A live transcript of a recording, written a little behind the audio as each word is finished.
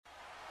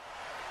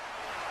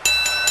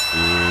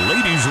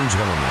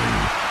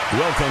gentlemen,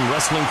 welcome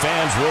wrestling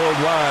fans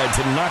worldwide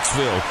to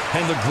Knoxville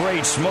and the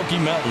Great Smoky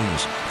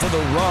Mountains for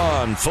the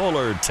Ron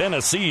Fuller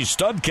Tennessee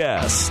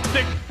Studcast.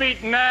 6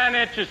 feet 9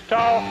 inches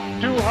tall,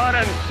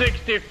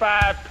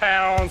 265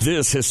 pounds.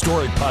 This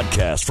historic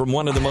podcast from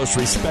one of the most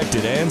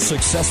respected and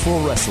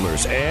successful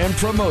wrestlers and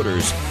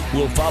promoters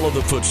will follow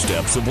the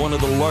footsteps of one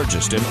of the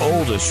largest and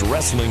oldest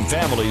wrestling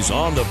families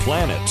on the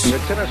planet. The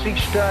Tennessee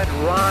Stud,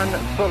 Ron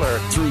Fuller.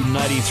 Through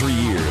 93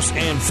 years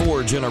and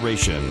 4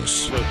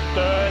 generations. The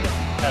Stud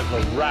has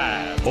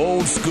arrived.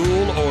 Old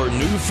school or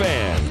new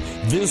fan,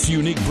 this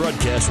unique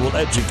broadcast will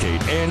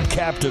educate and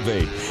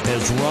captivate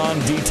as Ron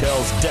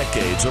details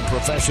decades of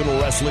professional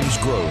wrestling's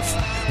growth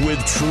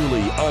with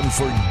truly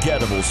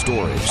unforgettable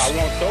stories. I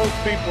want those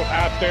people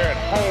out there at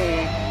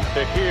home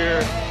to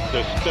hear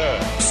the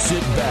Stud.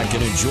 Sit back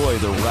and enjoy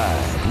the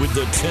ride with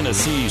the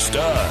Tennessee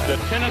Stud. The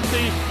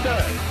Tennessee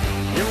Stud.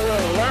 You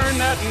will learn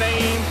that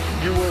name.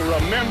 You will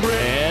remember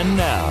it. And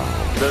now,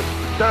 the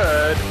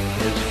Stud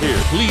is here.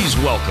 Please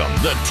welcome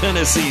the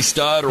Tennessee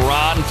Stud,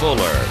 Ron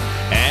Fuller,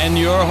 and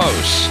your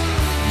host,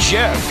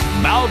 Jeff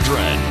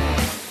Maldron.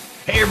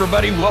 Hey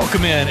everybody,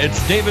 welcome in.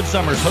 It's David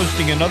Summers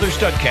hosting another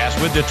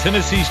Studcast with the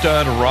Tennessee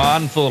Stud,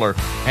 Ron Fuller.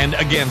 And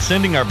again,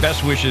 sending our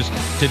best wishes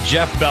to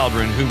Jeff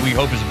Maldron, who we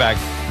hope is back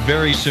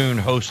very soon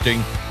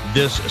hosting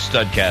this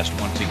Studcast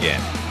once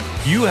again.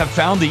 You have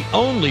found the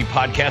only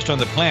podcast on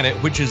the planet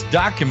which is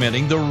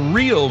documenting the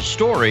real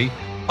story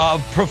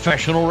of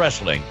professional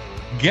wrestling.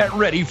 Get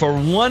ready for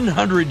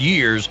 100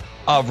 years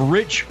of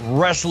rich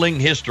wrestling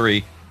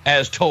history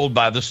as told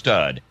by the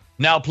Stud.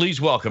 Now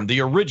please welcome the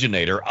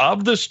originator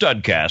of the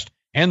Studcast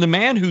and the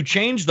man who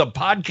changed the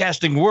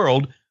podcasting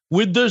world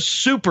with the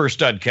Super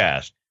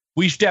Studcast.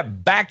 We step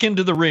back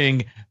into the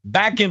ring,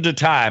 back into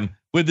time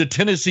with the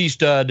Tennessee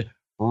Stud.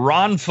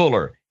 Ron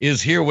Fuller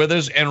is here with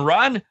us. And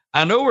Ron,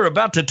 I know we're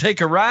about to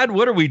take a ride.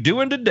 What are we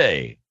doing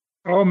today?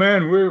 Oh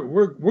man,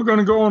 we're going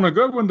to go on a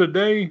good one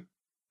today.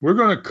 We're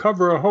going to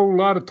cover a whole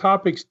lot of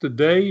topics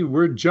today.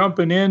 We're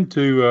jumping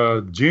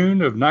into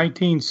June of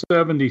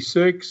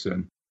 1976,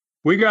 and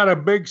we got a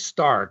big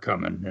star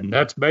coming, and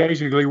that's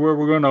basically where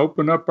we're going to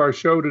open up our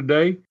show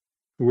today.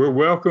 We're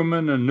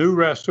welcoming a new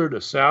wrestler to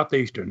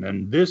Southeastern,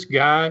 and this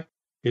guy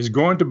is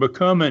going to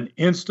become an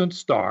instant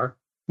star,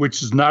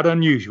 which is not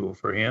unusual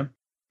for him.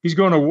 He's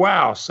going to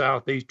wow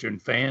Southeastern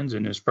fans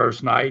in his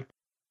first night,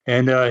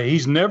 and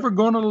he's never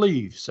going to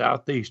leave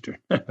Southeastern.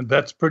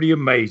 That's pretty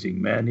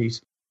amazing, man.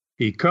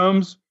 He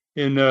comes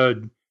in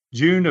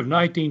June of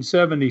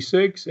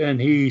 1976,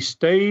 and he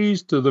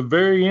stays to the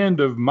very end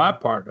of my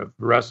part of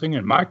wrestling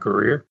and my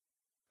career.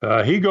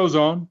 He goes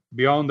on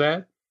beyond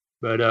that,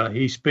 but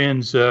he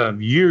spends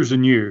years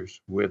and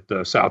years with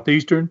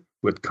Southeastern,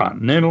 with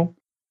Continental,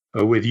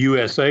 with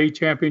USA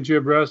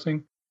Championship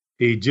Wrestling.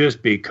 He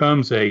just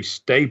becomes a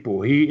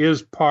staple. He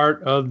is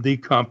part of the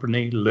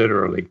company,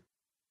 literally.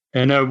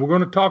 And we're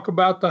going to talk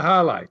about the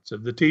highlights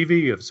of the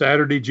TV of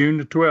Saturday, June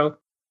the 12th.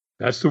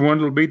 That's the one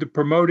that will be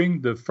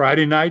promoting the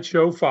Friday night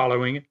show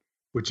following it,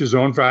 which is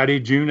on Friday,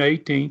 June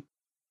 18th.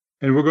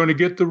 And we're going to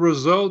get the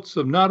results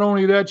of not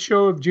only that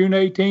show of June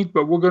 18th,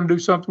 but we're going to do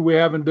something we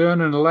haven't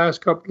done in the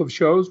last couple of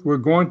shows. We're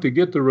going to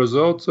get the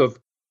results of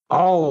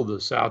all the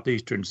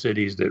Southeastern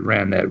cities that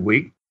ran that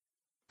week.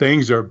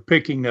 Things are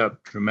picking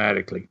up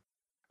dramatically.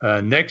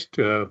 Next,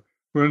 we're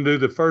going to do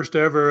the first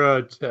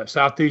ever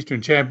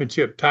Southeastern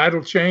Championship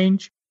title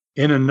change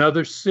in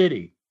another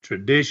city.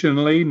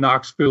 Traditionally,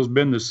 Knoxville's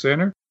been the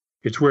center.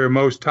 It's where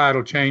most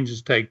title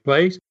changes take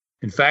place.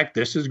 In fact,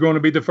 this is going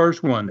to be the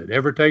first one that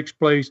ever takes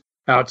place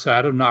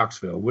outside of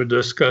Knoxville. We'll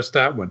discuss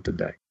that one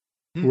today.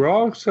 We're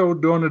also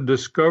going to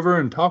discover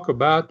and talk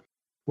about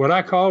what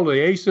I call the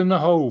ace in the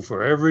hole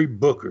for every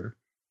booker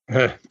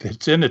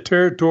that's in the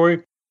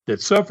territory that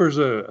suffers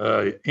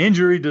a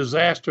injury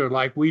disaster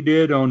like we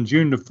did on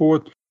June the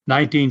 4th,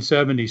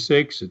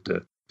 1976 at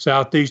the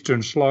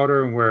Southeastern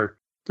Slaughter, where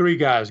 3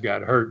 guys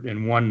got hurt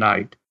in one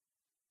night.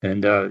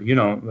 And,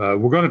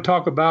 we're going to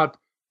talk about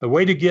a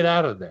way to get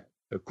out of that,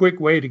 a quick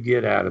way to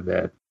get out of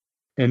that.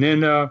 And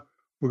then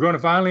we're going to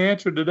finally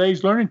answer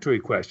today's Learning Tree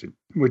question,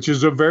 which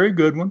is a very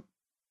good one.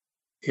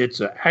 It's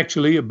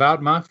actually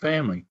about my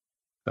family,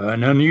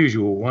 an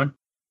unusual one.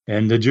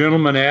 And the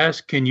gentleman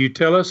asked, can you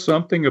tell us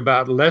something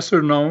about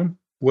lesser-known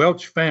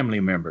Welch family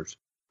members,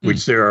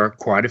 which there are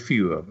quite a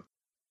few of them,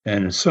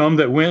 and some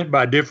that went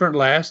by different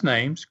last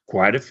names,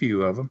 quite a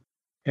few of them,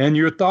 and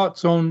your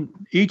thoughts on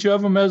each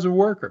of them as a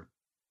worker.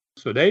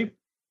 So, Dave,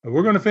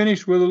 we're going to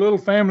finish with a little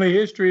family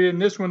history in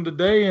this one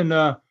today, and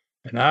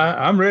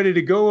I'm ready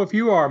to go if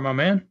you are, my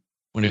man.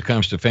 When it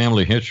comes to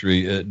family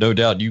history, no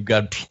doubt you've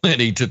got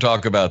plenty to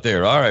talk about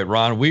there. All right,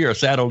 Ron, we are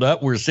saddled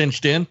up. We're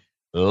cinched in.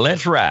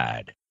 Let's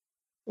ride.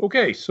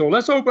 Okay, so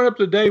let's open up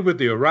today with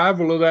the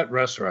arrival of that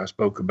wrestler I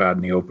spoke about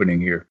in the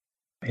opening here.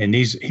 And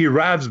he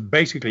arrives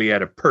basically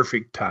at a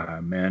perfect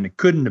time, man. It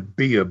couldn't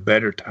be a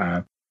better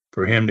time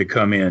for him to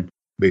come in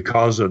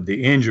because of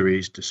the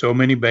injuries to so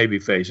many baby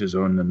faces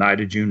on the night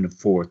of June the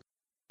 4th.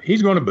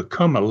 He's going to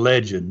become a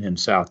legend in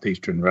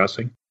Southeastern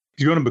wrestling.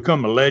 He's going to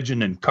become a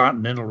legend in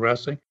Continental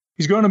wrestling.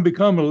 He's going to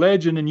become a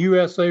legend in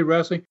USA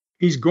Wrestling.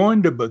 He's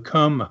going to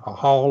become a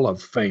Hall of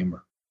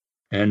Famer.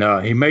 And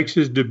he makes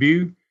his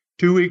debut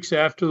 2 weeks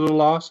after the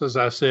loss, as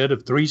I said,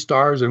 of 3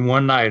 stars in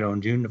one night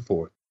on June the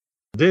 4th.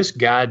 This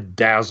guy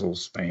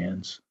dazzles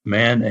fans,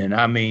 man. And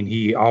I mean,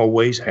 he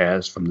always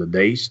has from the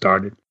day he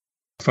started,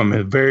 from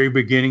the very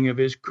beginning of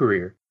his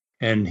career.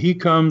 And he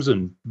comes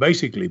and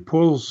basically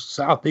pulls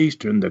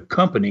Southeastern, the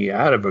company,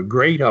 out of a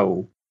great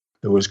hole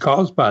that was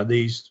caused by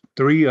these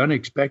 3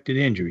 unexpected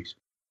injuries.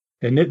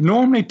 And it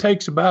normally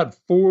takes about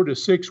 4 to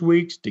 6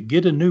 weeks to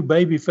get a new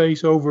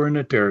babyface over in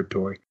the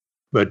territory.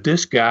 But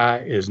this guy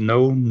is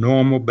no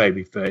normal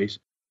babyface.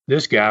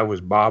 This guy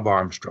was Bob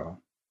Armstrong.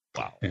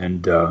 Wow.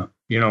 And,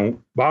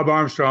 Bob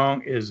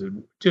Armstrong is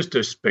just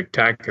a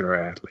spectacular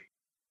athlete.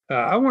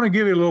 I want to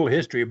give you a little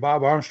history of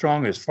Bob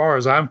Armstrong as far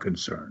as I'm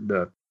concerned.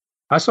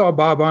 I saw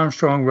Bob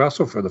Armstrong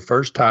wrestle for the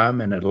first time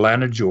in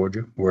Atlanta,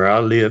 Georgia, where I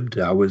lived.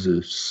 I was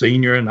a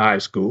senior in high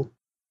school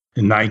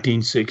in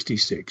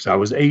 1966. I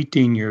was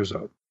 18 years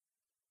old.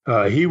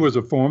 He was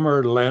a former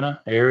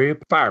Atlanta area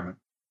fireman,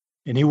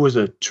 and he was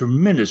a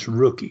tremendous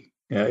rookie.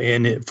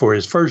 For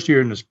his first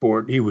year in the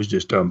sport, he was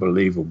just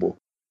unbelievable.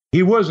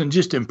 He wasn't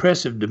just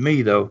impressive to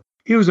me, though.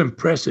 He was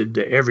impressive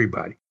to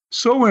everybody.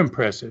 So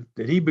impressive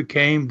that he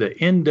became the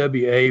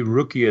NWA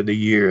Rookie of the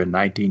Year in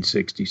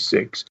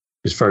 1966,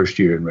 his first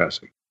year in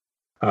wrestling.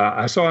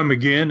 I saw him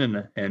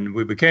again, and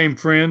we became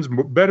friends,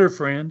 better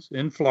friends,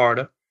 in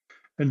Florida.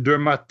 And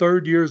during my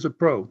 3rd year as a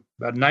pro,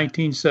 about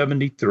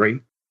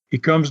 1973, he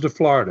comes to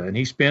Florida, and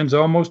he spends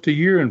almost a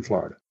year in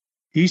Florida.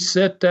 He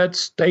set that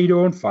state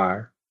on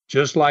fire,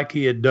 just like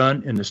he had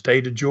done in the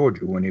state of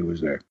Georgia when he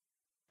was there.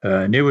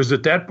 And it was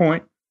at that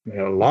point,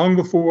 long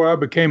before I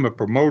became a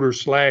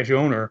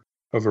promoter/owner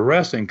of a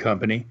wrestling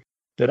company,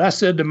 that I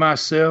said to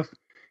myself,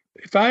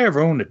 if I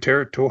ever own a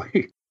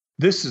territory,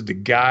 this is the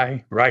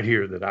guy right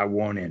here that I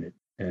want in it.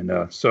 And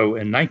so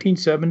in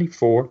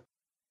 1974,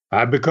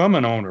 I become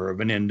an owner of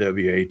an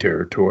NWA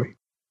territory.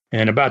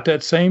 And about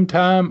that same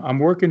time, I'm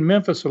working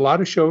Memphis, a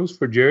lot of shows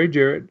for Jerry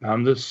Jarrett.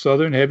 I'm the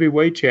Southern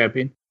Heavyweight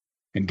Champion.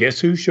 And guess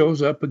who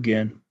shows up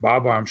again?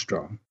 Bob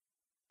Armstrong.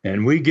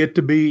 And we get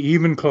to be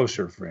even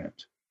closer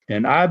friends.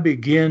 And I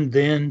begin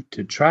then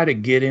to try to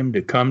get him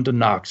to come to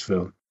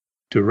Knoxville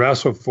to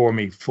wrestle for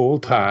me full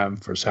time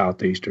for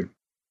Southeastern.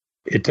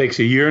 It takes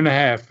a year and a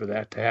half for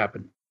that to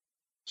happen.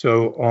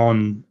 So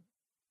on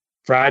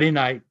Friday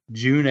night,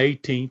 June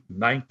 18th,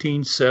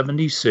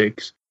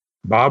 1976,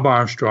 Bob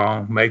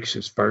Armstrong makes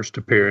his first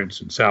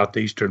appearance in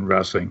Southeastern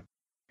Wrestling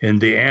in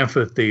the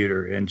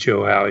amphitheater in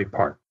Chilhowie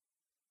Park.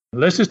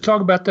 Let's just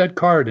talk about that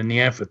card in the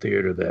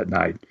amphitheater that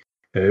night.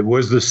 It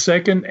was the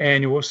 2nd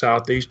annual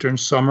Southeastern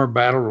Summer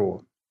Battle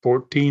Royal.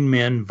 14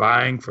 men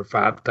vying for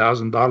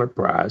 $5,000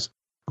 prize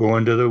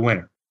going to the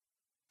winner.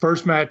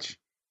 First match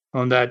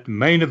on that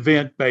main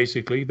event,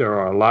 basically, there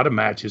are a lot of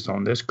matches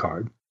on this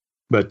card,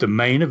 but the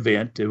main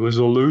event, it was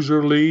a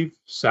loser leave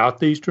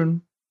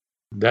Southeastern.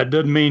 That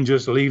doesn't mean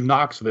just leave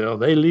Knoxville.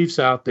 They leave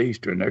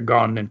Southeastern. They're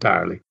gone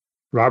entirely.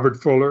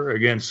 Robert Fuller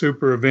against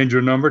Super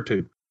Avenger number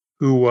 2,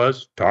 who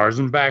was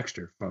Tarzan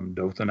Baxter from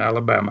Dothan,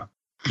 Alabama.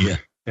 Yeah.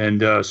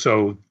 And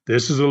so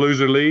this is a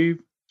loser leave.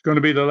 It's going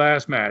to be the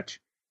last match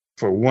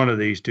for one of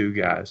these 2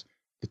 guys.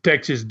 The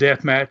Texas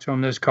Death Match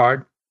on this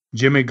card,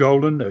 Jimmy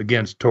Golden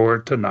against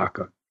Tora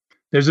Tanaka.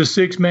 There's a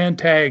 6-man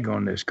tag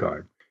on this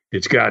card.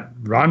 It's got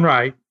Ron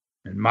Wright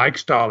and Mike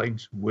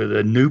Stallings with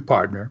a new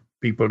partner.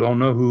 People don't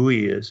know who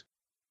he is.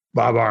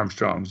 Bob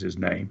Armstrong's his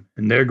name.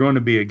 And they're going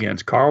to be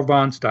against Carl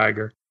Von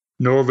Steiger,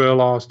 Norvell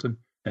Austin,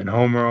 and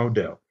Homer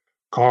Odell.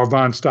 Carl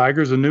Von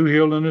Steiger's a new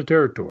heel in the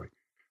territory.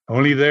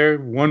 Only there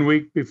 1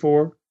 week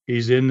before,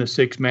 he's in the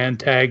 6-man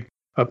tag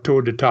up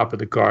toward the top of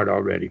the card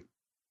already.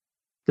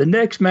 The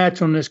next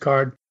match on this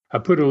card, I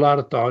put a lot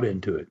of thought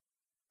into it.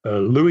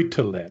 Louis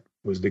Tillett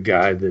was the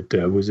guy that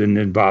was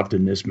involved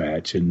in this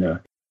match, and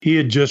he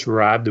had just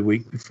arrived the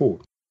week before.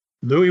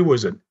 Louis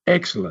was an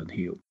excellent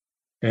heel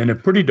and a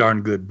pretty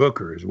darn good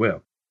booker as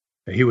well.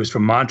 He was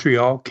from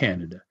Montreal,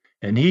 Canada,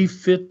 and he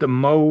fit the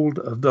mold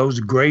of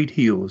those great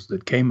heels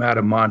that came out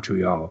of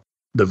Montreal.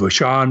 The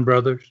Vachon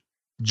brothers,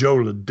 Joe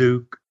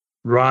LeDuc,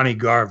 Ronnie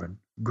Garvin,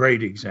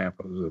 great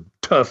examples of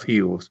tough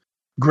heels,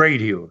 great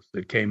heels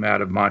that came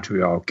out of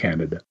Montreal,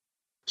 Canada.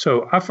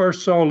 So I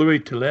first saw Louis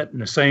Tillett in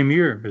the same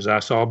year as I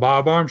saw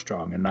Bob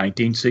Armstrong in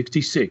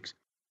 1966.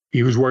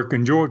 He was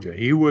working Georgia.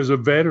 He was a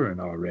veteran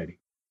already.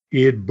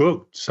 He had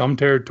booked some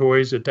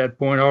territories at that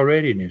point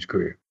already in his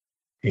career.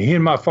 He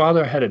and my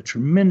father had a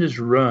tremendous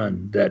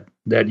run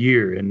that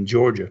year in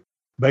Georgia,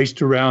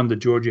 based around the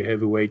Georgia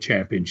Heavyweight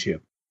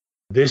Championship.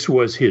 This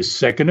was his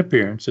 2nd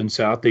appearance in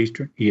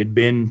Southeastern. He had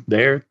been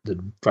there the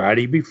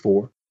Friday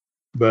before,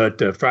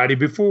 but Friday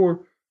before,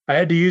 I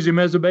had to use him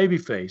as a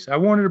babyface. I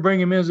wanted to bring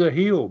him as a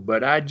heel,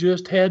 but I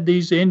just had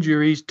these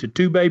injuries to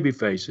 2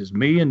 babyfaces.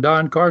 Me and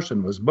Don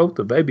Carson was both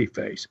a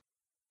babyface,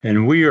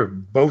 and we are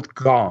both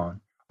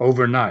gone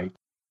overnight.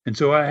 And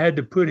so I had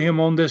to put him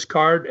on this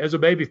card as a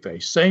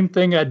babyface. Same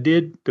thing I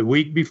did the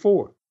week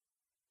before.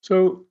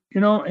 So,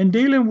 in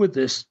dealing with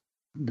this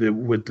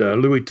with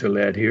Louis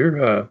Tillett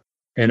here,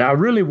 and I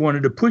really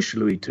wanted to push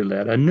Louis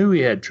Tillett. I knew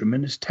he had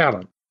tremendous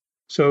talent.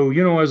 So,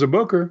 as a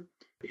booker,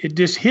 it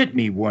just hit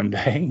me one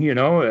day,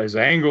 as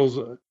angles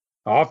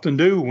often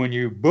do when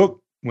you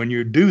book, when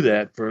you do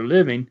that for a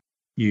living,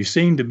 you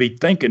seem to be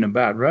thinking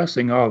about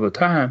wrestling all the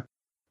time.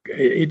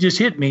 It just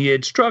hit me.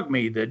 It struck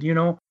me that,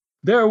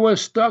 there I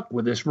was stuck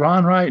with this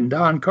Ron Wright and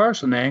Don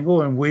Carson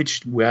angle in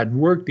which I'd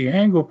worked the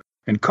angle,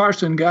 and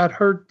Carson got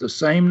hurt the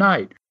same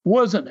night.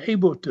 Wasn't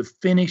able to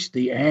finish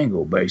the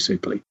angle,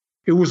 basically.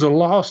 It was a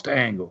lost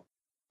angle.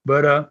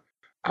 But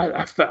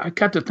I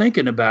got to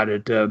thinking about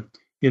it.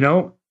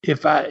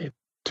 If I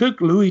took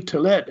Louis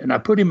Tillett and I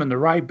put him in the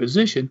right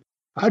position,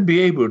 I'd be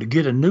able to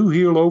get a new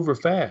heel over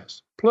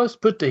fast, plus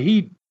put the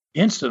heat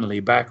instantly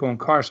back on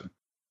Carson.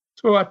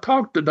 So I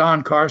talked to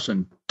Don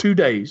Carson 2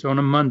 days on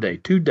a Monday,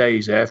 2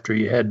 days after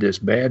he had this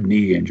bad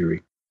knee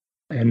injury.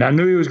 And I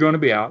knew he was going to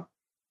be out,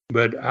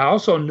 but I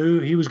also knew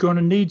he was going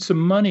to need some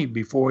money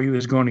before he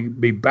was going to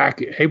be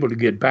able to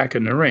get back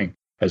in the ring.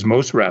 As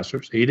most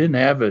wrestlers, he didn't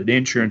have an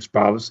insurance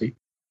policy.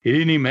 He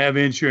didn't even have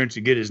insurance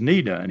to get his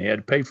knee done. He had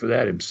to pay for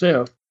that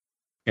himself.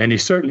 And he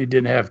certainly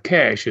didn't have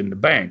cash in the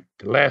bank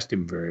to last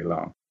him very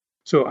long.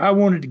 So I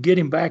wanted to get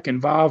him back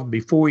involved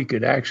before he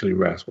could actually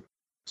wrestle.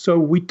 So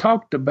we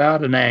talked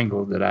about an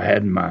angle that I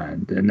had in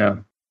mind. And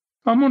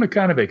I'm going to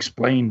kind of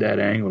explain that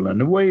angle and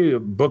the way a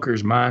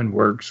booker's mind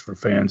works for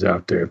fans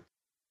out there.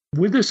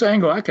 With this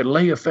angle, I could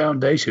lay a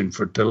foundation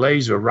for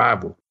Tillett's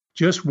arrival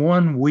just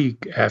 1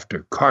 week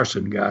after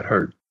Carson got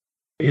hurt.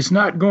 It's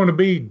not going to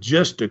be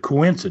just a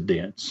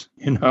coincidence,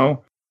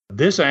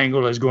 This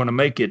angle is going to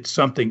make it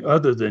something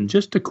other than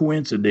just a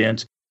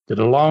coincidence that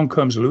along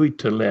comes Louis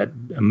Tillett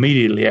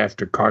immediately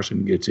after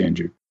Carson gets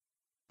injured.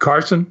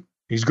 Carson,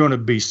 he's going to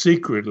be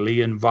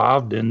secretly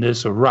involved in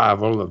this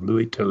arrival of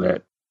Louis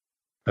Tillett.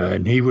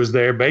 And he was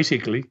there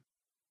basically,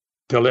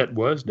 Tillett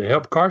was, to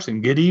help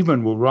Carson get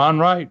even with Ron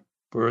Wright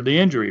for the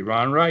injury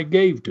Ron Wright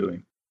gave to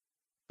him.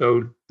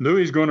 So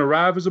Louis is going to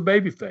arrive as a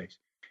babyface,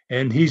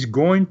 and he's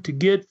going to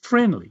get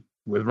friendly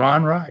with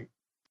Ron Wright.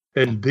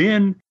 And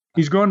then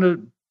he's going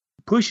to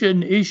push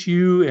an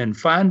issue and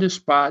find a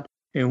spot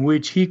in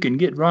which he can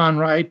get Ron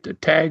Wright to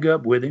tag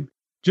up with him,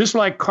 just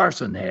like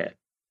Carson had.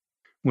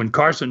 When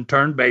Carson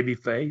turned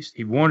babyface,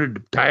 he wanted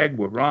to tag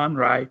with Ron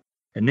Wright,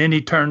 and then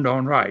he turned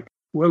on Wright.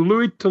 Well,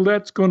 Louis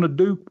Tillett's going to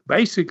do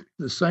basically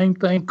the same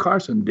thing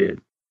Carson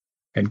did.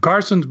 And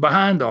Carson's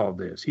behind all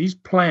this. He's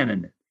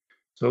planning it.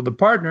 So the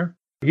partner,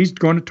 he's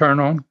going to turn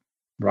on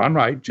Ron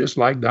Wright, just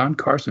like Don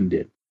Carson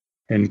did.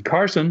 And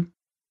Carson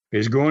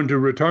is going to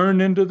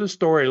return into the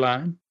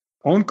storyline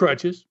on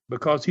crutches,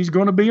 because he's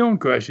going to be on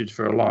crutches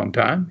for a long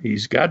time.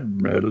 He's got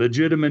a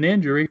legitimate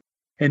injury,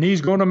 and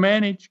he's going to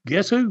manage,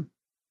 guess who?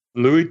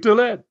 Louis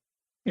Tillett.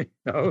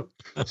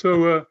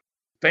 So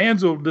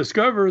fans will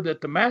discover that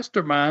the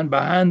mastermind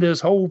behind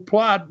this whole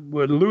plot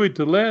with Louis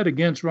Tillett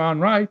against Ron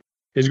Wright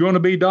is going to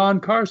be Don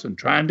Carson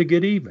trying to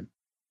get even.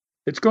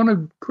 It's going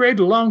to create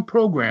a long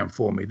program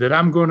for me that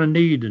I'm going to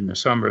need in the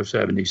summer of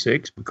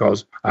 '76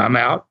 because I'm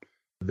out.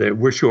 That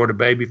we're short of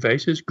baby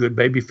faces, good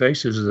baby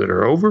faces that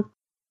are over.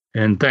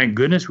 And thank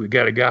goodness we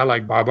got a guy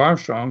like Bob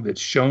Armstrong that's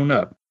shown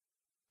up.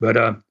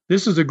 But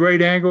this is a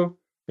great angle.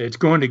 It's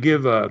going to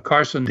give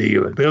Carson the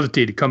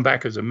ability to come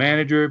back as a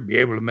manager, be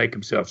able to make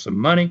himself some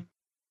money.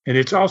 And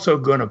it's also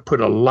going to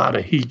put a lot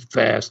of heat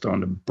fast on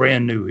the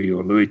brand new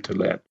heel, Louis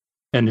Tillett.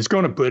 And it's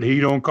going to put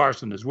heat on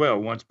Carson as well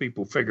once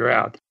people figure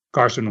out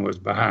Carson was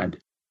behind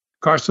it.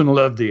 Carson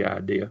loved the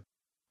idea,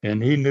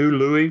 and he knew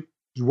Louis'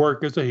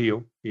 work as a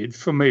heel. He'd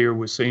familiar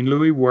with seeing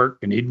Louis work,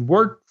 and he'd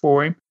worked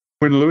for him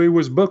when Louis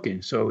was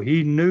booking. So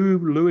he knew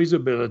Louis'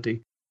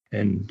 ability,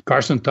 and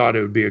Carson thought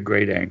it would be a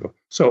great angle.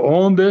 So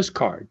on this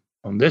card,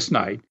 on this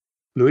night,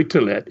 Louis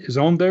Tillett is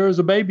on there as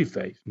a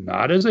babyface,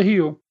 not as a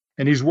heel,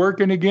 and he's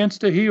working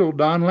against a heel,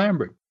 Don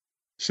Lambert.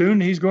 Soon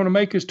he's going to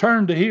make his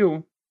turn to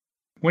heel.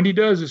 When he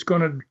does, it's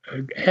going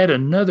to add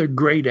another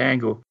great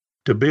angle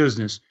to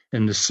business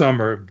in the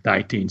summer of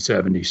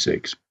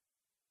 1976.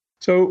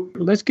 So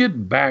let's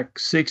get back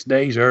 6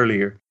 days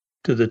earlier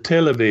to the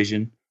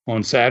television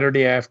on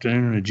Saturday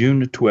afternoon of June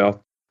the 12th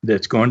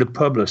that's going to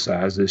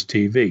publicize this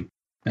TV.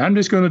 Now, I'm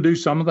just going to do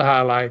some of the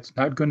highlights,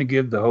 not going to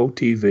give the whole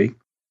TV.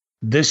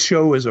 This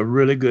show is a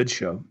really good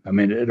show. I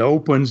mean,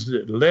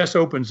 Les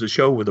opens the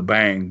show with a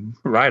bang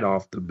right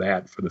off the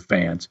bat for the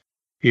fans.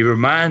 He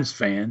reminds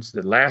fans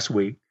that last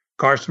week,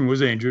 Carson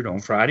was injured on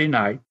Friday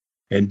night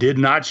and did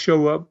not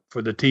show up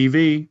for the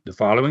TV the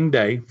following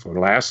day. For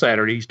last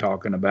Saturday, he's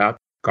talking about.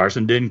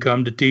 Carson didn't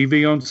come to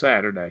TV on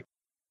Saturday.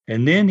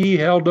 And then he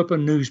held up a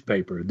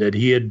newspaper that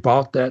he had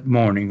bought that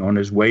morning on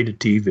his way to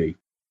TV.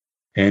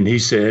 And he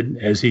said,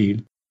 as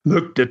he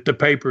looked at the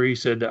paper, he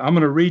said, I'm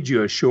going to read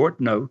you a short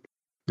note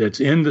that's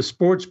in the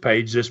sports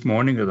page this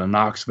morning of the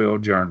Knoxville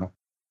Journal.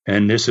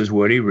 And this is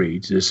what he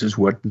reads. This is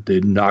what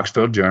the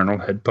Knoxville Journal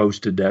had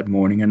posted that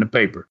morning in the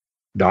paper.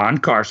 Don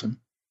Carson,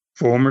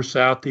 former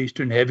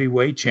Southeastern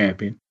heavyweight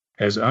champion,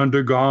 has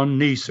undergone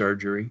knee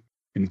surgery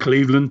in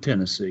Cleveland,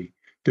 Tennessee,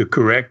 to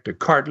correct a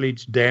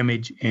cartilage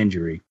damage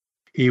injury.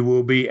 He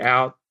will be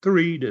out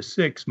 3 to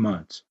 6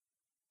 months.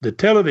 The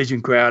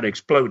television crowd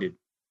exploded.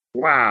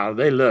 Wow,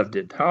 they loved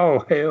it.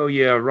 Oh, hell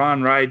yeah,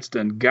 Ron Wright's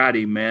done got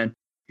him, man.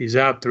 He's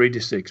out 3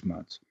 to 6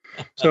 months.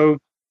 So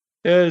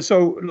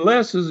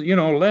Les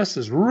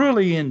is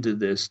really into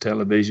this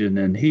television,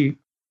 and he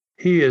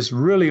is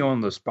really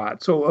on the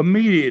spot. So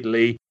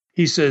immediately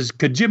he says,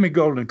 could Jimmy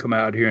Golden come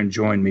out here and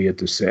join me at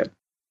the set?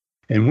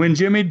 And when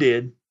Jimmy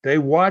did, they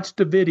watched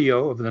a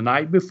video of the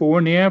night before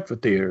in the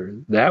amphitheater.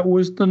 That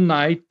was the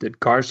night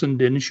that Carson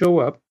didn't show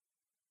up.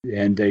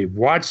 And they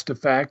watched the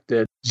fact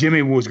that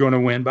Jimmy was going to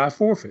win by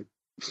forfeit.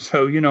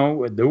 So,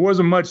 there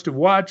wasn't much to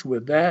watch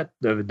with that.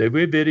 They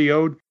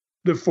videoed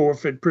the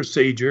forfeit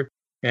procedure,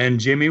 and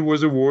Jimmy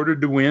was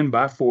awarded the win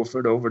by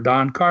forfeit over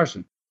Don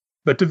Carson.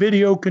 But the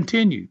video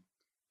continued.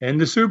 And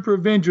the Super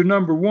Avenger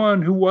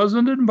 #1, who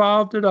wasn't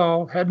involved at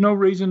all, had no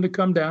reason to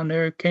come down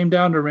there, came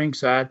down to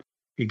ringside.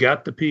 He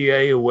got the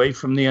PA away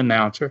from the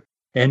announcer,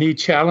 and he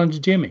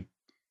challenged Jimmy.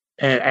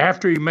 And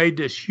after he made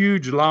this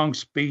huge, long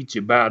speech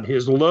about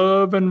his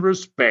love and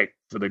respect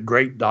for the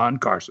great Don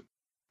Carson,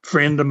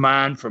 friend of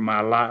mine for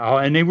my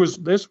life, and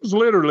this was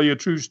literally a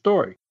true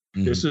story.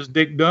 Mm-hmm. This is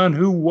Dick Dunn,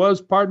 who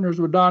was partners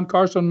with Don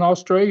Carson in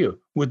Australia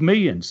with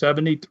me in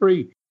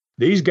 '73.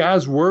 These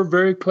guys were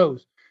very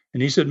close.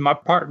 And he said, my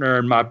partner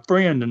and my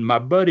friend and my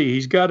buddy,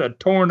 he's got a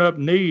torn up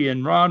knee,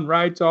 and Ron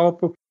Wright's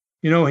awful.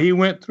 He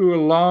went through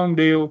a long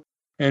deal.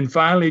 And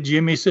finally,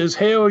 Jimmy says,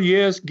 hell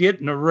yes,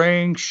 get in the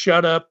ring,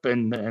 shut up,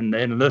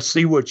 and let's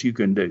see what you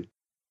can do.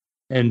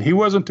 And he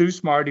wasn't too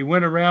smart. He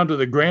went around to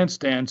the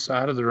grandstand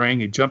side of the ring.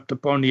 He jumped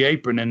up on the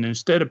apron, and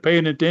instead of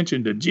paying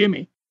attention to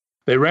Jimmy,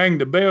 they rang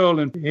the bell,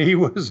 and he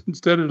was,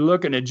 instead of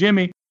looking at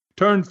Jimmy,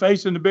 turned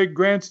facing the big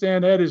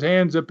grandstand, had his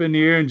hands up in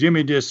the air, and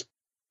Jimmy just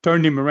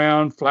turned him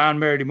around, flying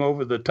married him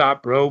over the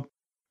top rope,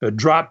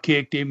 drop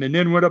kicked him, and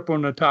then went up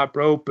on the top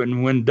rope.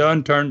 And when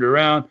Dunn turned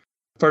around,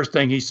 first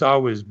thing he saw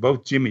was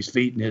both Jimmy's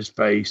feet in his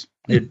face.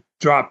 It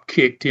drop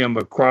kicked him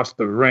across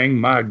the ring.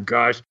 My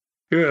gosh,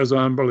 it was an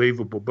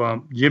unbelievable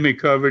bump. Jimmy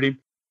covered him,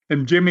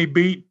 and Jimmy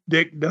beat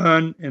Dick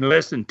Dunn in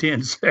less than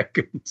 10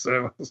 seconds.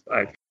 So I was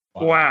like,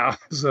 wow.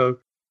 So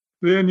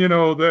then,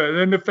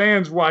 then the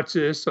fans watch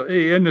this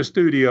in the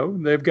studio.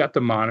 They've got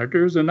the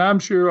monitors, and I'm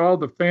sure all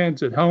the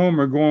fans at home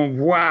are going,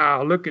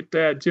 wow, look at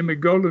that. Jimmy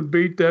Golden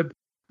beat that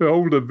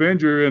old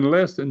Avenger in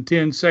less than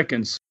 10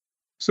 seconds.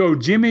 So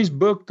Jimmy's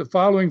booked the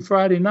following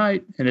Friday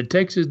night in a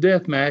Texas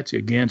death match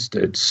against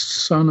a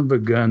son of a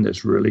gun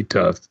that's really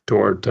tough,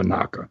 Toru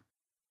Tanaka.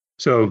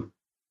 So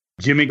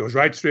Jimmy goes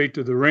right straight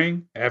to the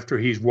ring after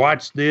he's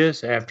watched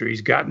this, after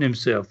he's gotten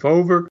himself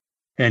over,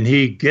 and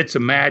he gets a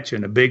match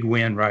and a big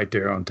win right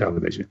there on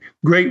television.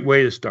 Great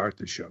way to start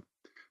the show.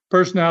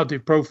 Personality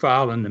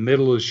profile in the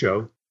middle of the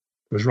show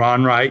was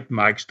Ron Wright and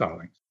Mike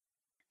Stallings,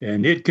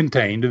 and it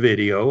contained a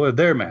video of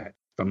their match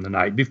from the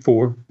night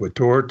before with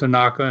Toru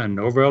Tanaka and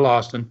Norvell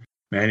Austin,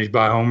 managed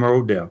by Homer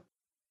Odell.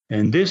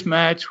 In this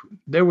match,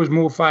 there was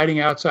more fighting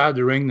outside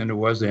the ring than there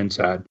was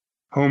inside.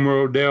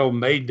 Homer Odell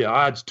made the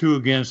odds 2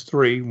 against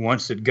 3.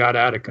 Once it got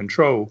out of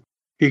control,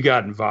 he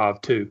got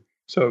involved too.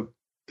 So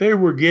they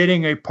were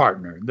getting a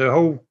partner. The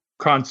whole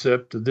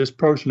concept of this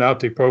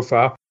personality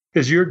profile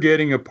is you're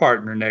getting a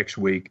partner next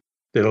week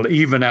that'll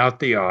even out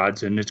the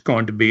odds, and it's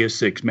going to be a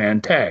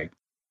 6-man tag.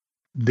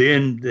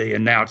 Then they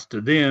announced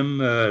to them,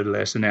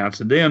 Les announced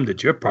to them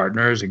that your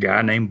partner is a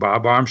guy named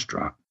Bob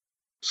Armstrong.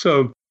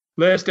 So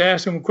Les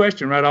asked him a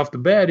question right off the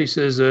bat. He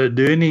says,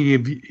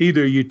 do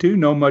either of you two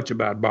know much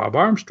about Bob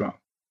Armstrong?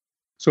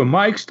 So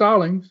Mike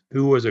Stallings,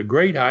 who was a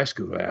great high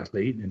school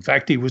athlete, in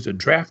fact, he was a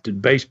drafted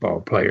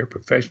baseball player,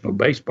 professional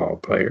baseball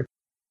player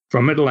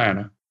from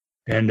Atlanta.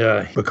 And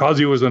because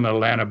he was an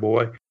Atlanta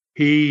boy,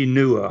 he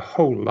knew a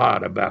whole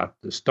lot about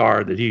the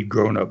star that he'd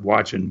grown up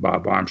watching,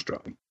 Bob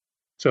Armstrong.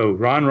 So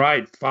Ron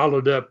Wright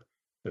followed up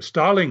the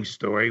Stallings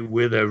story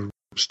with a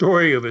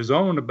story of his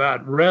own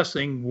about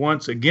wrestling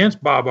once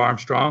against Bob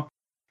Armstrong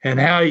and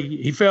how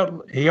he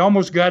felt he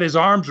almost got his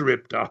arms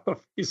ripped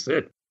off. He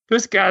said,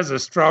 this guy's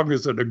as strong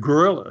as a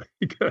gorilla.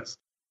 Because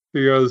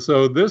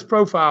so this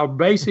profile,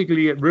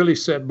 basically, it really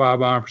set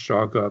Bob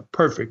Armstrong up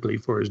perfectly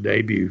for his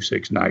debut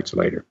 6 nights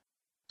later.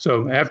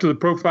 So after the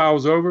profile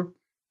was over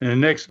and the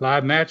next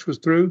live match was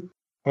through,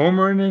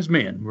 Homer and his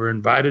men were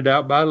invited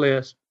out by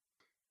Les.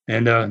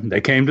 And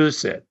they came to the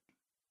set.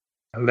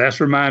 Les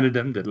reminded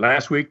them that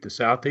last week the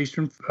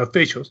Southeastern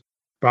officials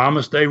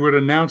promised they would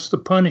announce the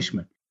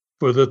punishment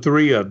for the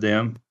 3 of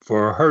them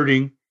for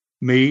hurting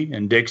me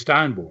and Dick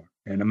Steinborn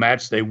in a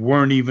match they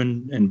weren't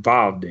even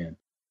involved in.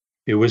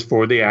 It was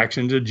for the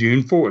actions of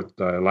June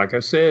 4th, like I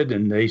said,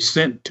 and they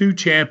sent 2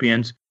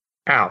 champions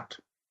out,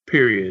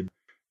 period.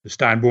 The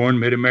Steinborn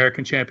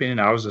Mid-American champion,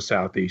 and I was the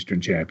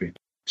Southeastern champion.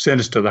 Sent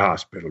us to the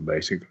hospital,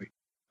 basically.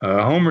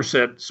 Homer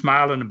sat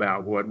smiling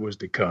about what was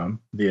to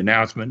come, the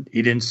announcement.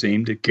 He didn't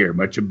seem to care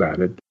much about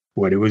it,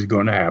 what it was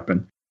going to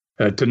happen.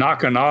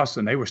 Tanaka and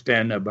Austin, they were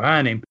standing up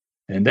behind him,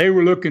 and they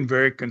were looking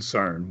very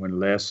concerned when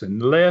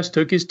Les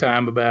took his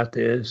time about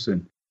this,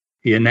 and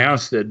he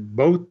announced that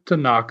both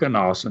Tanaka and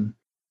Austin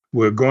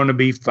were going to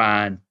be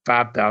fined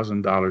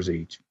 $5,000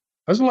 each.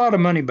 That was a lot of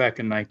money back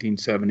in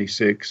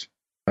 1976.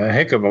 A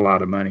heck of a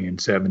lot of money in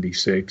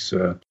 76.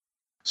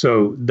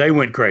 So they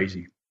went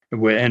crazy.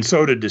 And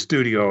so did the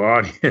studio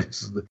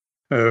audience.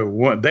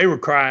 They were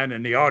crying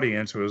and the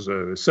audience was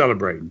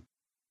celebrating.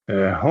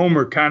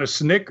 Homer kind of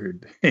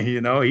snickered.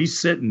 He's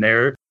sitting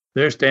there.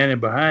 They're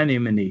standing behind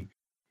him, and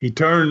he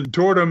turned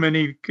toward him, and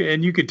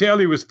you could tell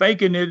he was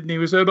faking it. And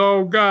he said,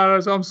 "Oh,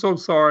 guys, I'm so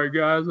sorry,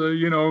 guys.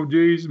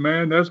 Geez,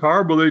 man, that's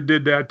horrible they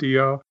did that to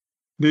y'all."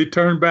 They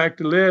turned back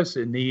to Les,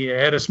 and he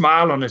had a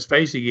smile on his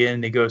face again.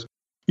 And he goes,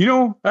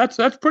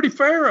 that's pretty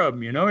fair of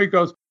him. He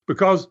goes,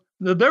 because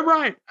they're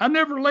right. I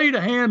never laid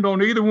a hand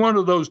on either one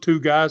of those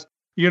two guys,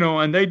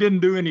 and they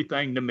didn't do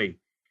anything to me.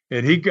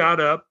 And he got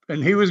up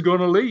and he was going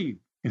to leave.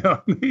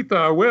 He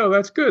thought, well,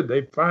 that's good.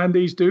 They find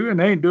these two and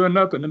they ain't doing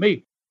nothing to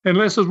me. And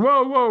Les says,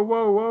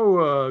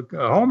 whoa,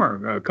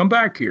 Homer, come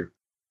back here.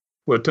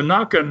 Well,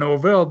 Tanaka and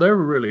Norvell,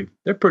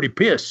 they're pretty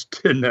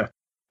pissed. And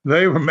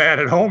they were mad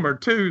at Homer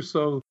too.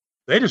 So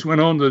they just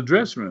went on to the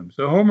dressing room.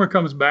 So Homer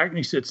comes back and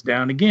he sits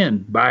down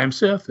again by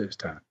himself this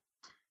time.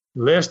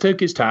 Les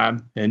took his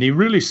time and he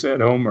really set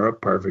Homer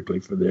up perfectly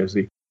for this.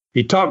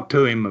 He talked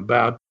to him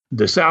about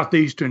the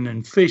Southeastern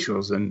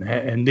officials and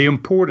the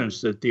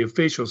importance that the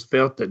officials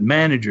felt that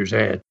managers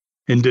had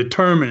in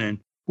determining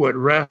what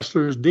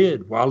wrestlers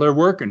did while they're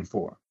working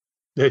for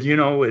them.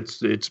 That,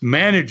 it's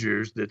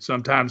managers that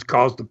sometimes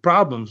cause the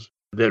problems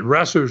that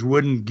wrestlers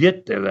wouldn't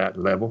get to that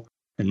level,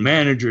 and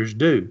managers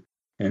do.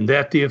 And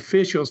that the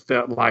officials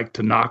felt like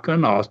Tanaka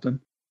and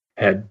Austin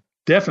had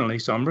definitely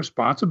some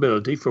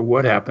responsibility for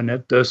what happened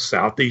at the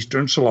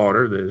Southeastern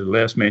slaughter, that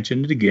Les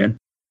mentioned it again,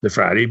 the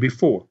Friday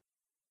before.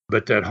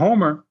 But that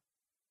Homer,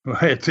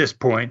 at this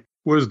point,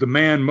 was the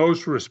man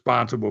most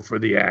responsible for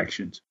the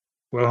actions.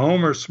 Well,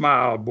 Homer's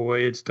smile,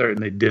 boy, it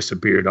certainly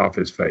disappeared off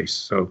his face.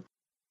 So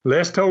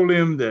Les told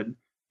him that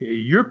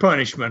your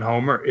punishment,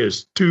 Homer,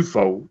 is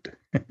twofold.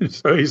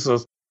 So he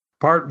says,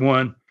 part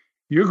one,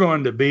 you're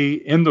going to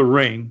be in the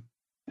ring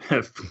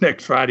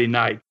next Friday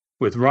night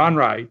with Ron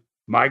Wright,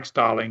 Mike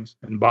Stallings,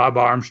 and Bob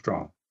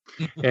Armstrong.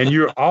 And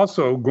you're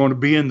also going to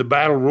be in the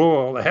Battle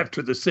Royal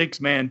after the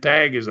 6-man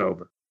tag is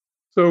over.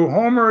 So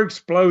Homer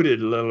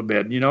exploded a little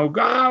bit,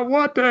 God,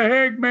 what the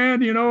heck,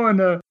 man,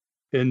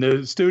 and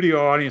the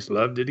studio audience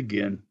loved it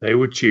again. They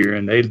were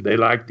cheering. They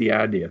liked the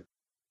idea.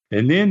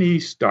 And then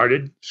he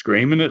started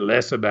screaming at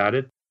Les about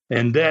it,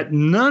 and that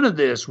none of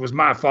this was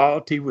my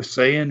fault, he was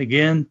saying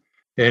again.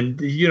 And,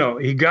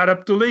 he got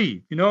up to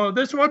leave.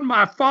 This wasn't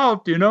my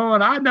fault, and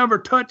I never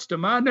touched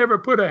him. I never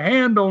put a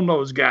hand on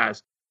those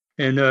guys.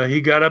 And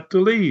he got up to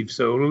leave.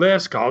 So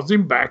Les calls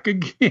him back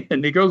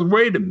again. He goes,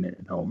 wait a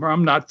minute, Homer,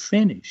 I'm not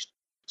finished.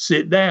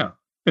 Sit down.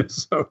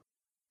 So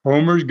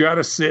Homer's got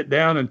to sit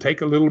down and take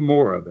a little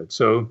more of it.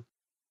 So,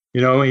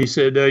 he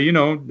said,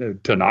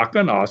 Tanaka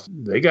and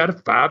Austin, they got a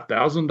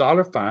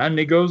 $5,000 fine. And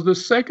he goes, the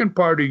second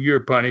part of your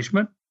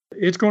punishment,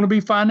 it's going to be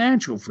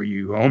financial for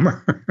you,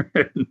 Homer.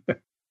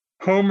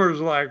 Homer's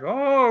like,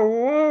 oh,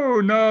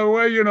 whoa, no,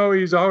 well,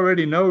 he's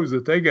already knows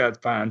that they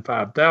got fined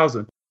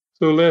 $5,000.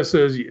 So Les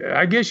says,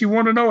 I guess you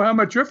want to know how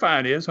much your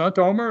fine is, huh,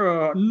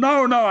 Homer?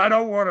 No, I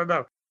don't want to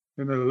know.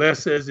 And then Les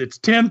says, it's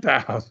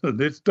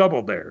 $10,000. It's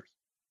double theirs.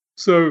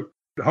 So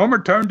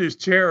Homer turned his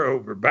chair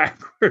over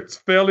backwards,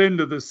 fell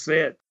into the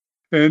set,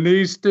 and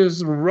he's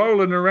just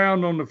rolling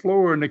around on the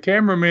floor. And the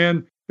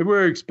cameramen, they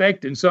were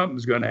expecting something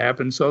was going to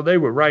happen, so they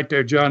were right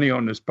there, Johnny,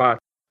 on the spot.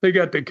 They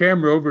got the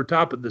camera over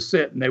top of the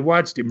set, and they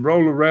watched him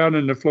roll around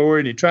on the floor,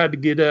 and he tried to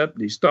get up,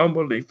 and he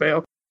stumbled, and he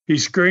fell.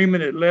 He's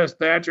screaming at Les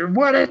Thatcher,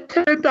 what is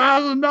 $10,000,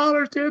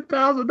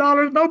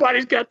 $10,000?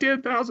 Nobody's got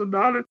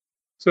 $10,000.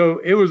 So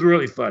it was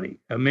really funny.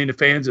 I mean, the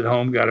fans at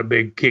home got a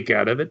big kick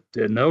out of it,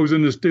 and those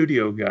in the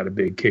studio got a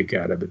big kick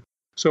out of it.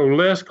 So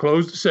Les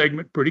closed the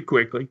segment pretty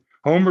quickly.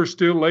 Homer's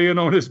still laying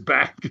on his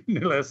back,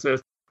 and Les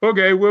says,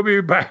 okay, we'll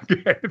be back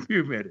in a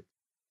few minutes.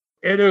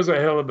 It was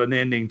a hell of an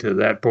ending to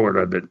that part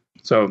of it.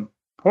 So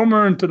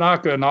Homer and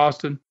Tanaka and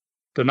Austin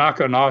in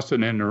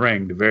the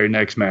ring, the very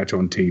next match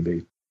on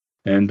TV.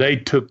 And they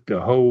took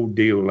the whole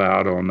deal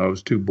out on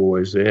those two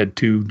boys. They had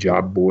two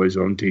job boys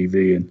on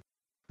TV, and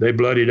they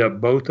bloodied up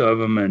both of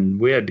them, and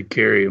we had to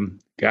carry them.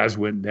 Guys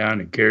went down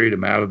and carried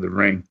them out of the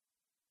ring.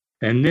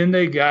 And then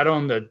they got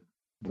on the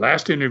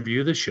last interview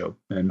of the show,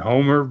 and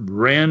Homer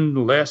ran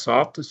Les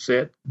off the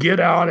set. Get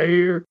out of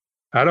here.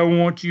 I don't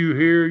want you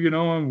here,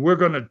 and we're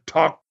going to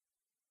talk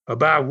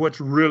about what's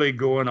really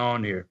going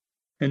on here.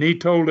 And he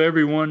told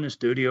everyone in the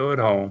studio at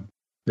home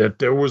that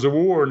there was a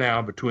war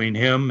now between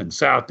him and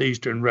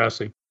Southeastern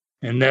Wrestling,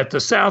 and that the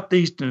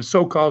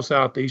so-called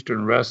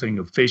Southeastern Wrestling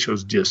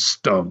officials just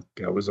stunk.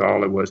 That was all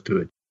there was to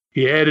it.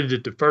 He added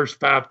that the first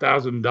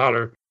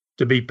 $5,000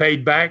 to be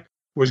paid back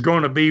was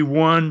going to be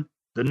won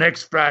the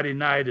next Friday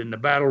night in the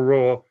Battle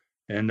Royal,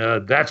 and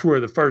that's where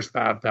the first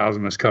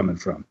 $5,000 was coming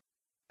from.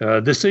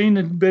 The scene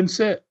had been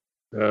set.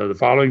 The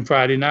following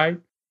Friday night,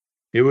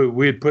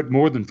 we had put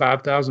more than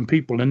 5,000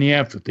 people in the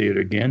amphitheater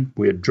again.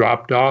 We had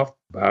dropped off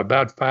by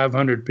about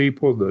 500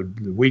 people the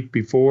week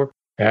before,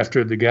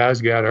 after the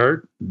guys got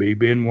hurt, me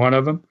being one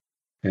of them.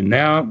 And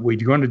now we're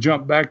going to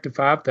jump back to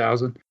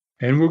 5,000,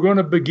 and we're going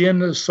to begin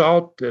the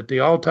assault at the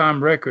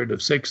all-time record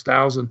of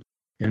 6,000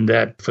 in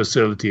that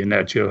facility in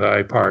that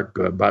Chilhowee Park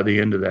by the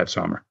end of that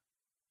summer.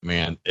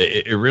 Man,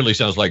 it really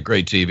sounds like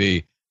great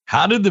TV.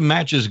 How did the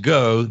matches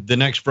go the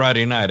next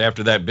Friday night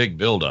after that big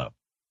build-up?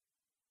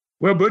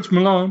 Well, Butch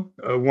Malone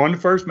won the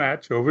first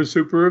match over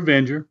Super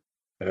Avenger.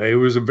 It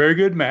was a very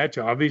good match.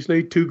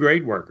 Obviously, two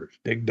great workers.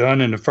 Dick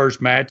Dunn in the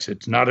first match,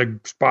 it's not a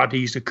spot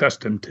he's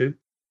accustomed to.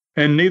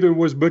 And neither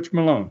was Butch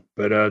Malone.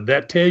 But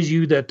that tells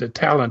you that the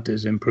talent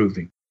is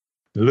improving.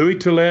 Louis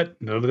Tillett,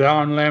 the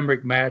Don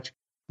Lambrick match,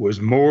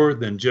 was more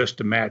than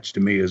just a match to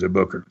me as a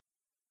booker.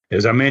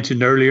 As I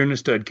mentioned earlier in the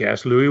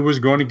Studcast, Louis was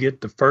going to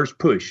get the first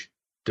push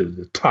to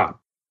the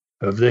top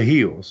of the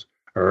heels,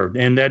 or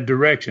in that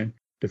direction,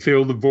 to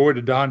fill the void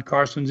of Don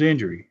Carson's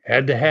injury.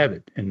 Had to have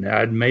it. And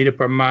I'd made up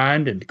our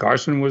mind, and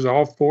Carson was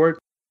all for it,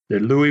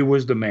 that Louis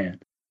was the man.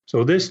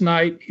 So this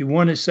night, he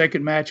won his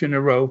second match in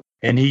a row,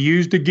 and he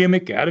used a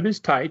gimmick out of his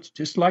tights,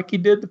 just like he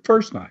did the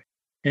first night.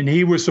 And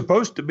he was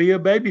supposed to be a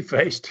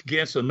babyface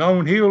against a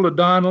known heel of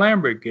Don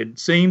Lambrick. It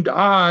seemed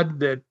odd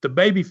that the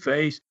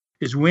babyface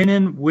is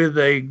winning with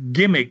a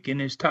gimmick in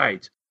his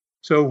tights.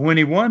 So when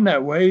he won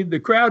that way, the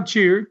crowd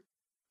cheered,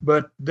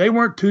 but they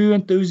weren't too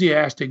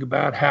enthusiastic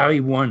about how he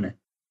won it.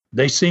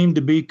 They seemed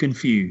to be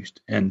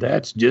confused, and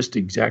that's just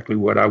exactly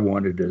what I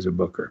wanted as a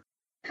booker.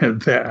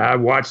 I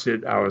watched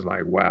it. I was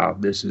like, wow,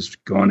 this is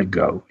going to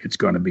go. It's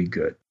going to be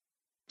good.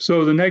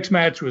 So the next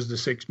match was the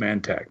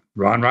six-man tag.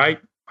 Ron Wright,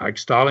 Mike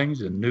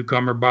Stallings, and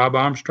newcomer Bob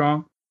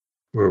Armstrong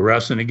were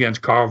wrestling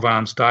against Carl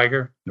Von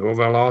Steiger,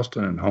 Norvell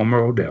Austin, and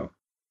Homer Odell.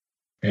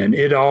 And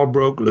it all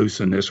broke loose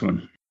in this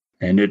one.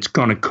 And it's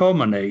going to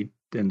culminate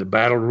in the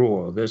Battle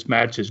Royal. This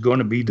match is going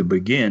to be the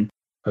begin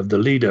of the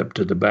lead-up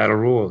to the Battle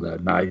Royal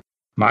that night.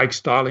 Mike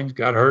Stallings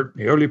got hurt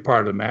in the early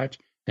part of the match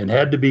and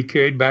had to be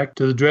carried back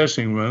to the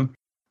dressing room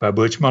by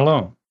Butch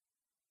Malone.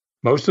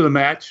 Most of the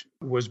match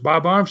was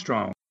Bob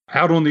Armstrong.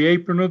 Out on the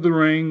apron of the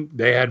ring,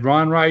 they had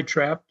Ron Wright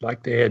trapped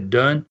like they had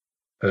done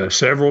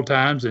several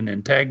times and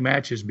in tag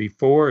matches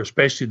before,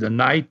 especially the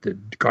night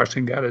that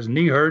Carson got his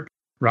knee hurt.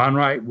 Ron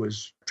Wright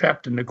was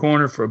trapped in the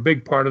corner for a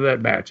big part of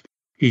that match.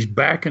 He's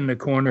back in the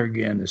corner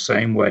again the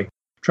same way,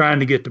 trying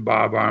to get to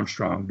Bob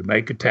Armstrong to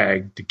make a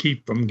tag to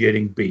keep from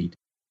getting beat.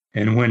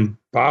 And when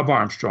Bob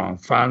Armstrong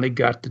finally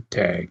got the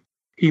tag,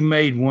 he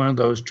made one of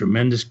those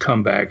tremendous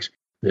comebacks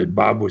that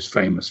Bob was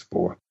famous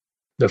for.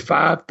 The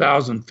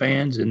 5,000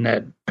 fans in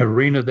that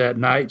arena that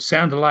night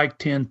sounded like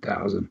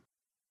 10,000.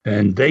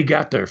 And they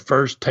got their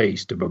first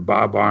taste of a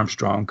Bob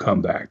Armstrong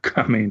comeback.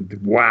 I mean,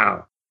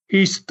 wow.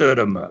 He stood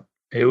them up.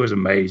 It was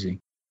amazing.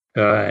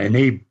 And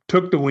he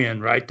took the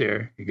win right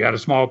there. He got a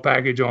small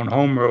package on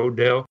Homer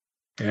Odell,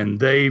 and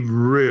they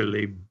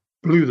really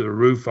blew the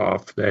roof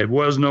off. There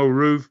was no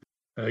roof.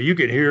 You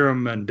could hear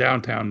them in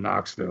downtown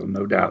Knoxville,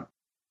 no doubt.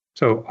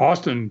 So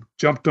Austin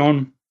jumped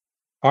on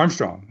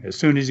Armstrong as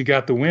soon as he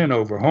got the win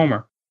over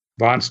Homer.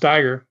 Von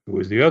Steiger, who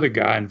was the other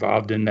guy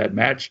involved in that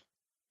match,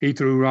 he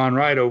threw Ron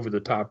Wright over the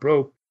top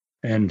rope,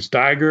 and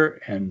Steiger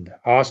and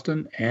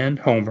Austin and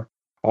Homer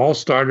all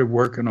started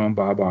working on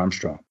Bob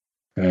Armstrong.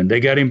 And they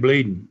got him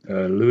bleeding.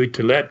 Louis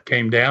Tillett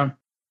came down,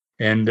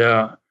 and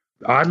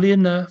oddly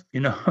enough,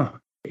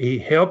 he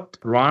helped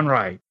Ron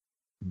Wright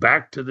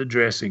back to the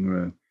dressing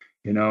room.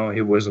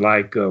 It was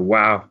like,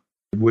 wow,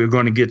 we're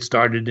going to get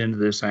started into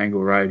this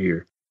angle right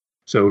here.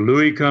 So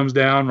Louis comes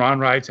down, Ron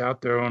Wright's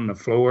out there on the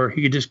floor.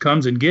 He just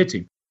comes and gets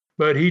him.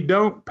 But he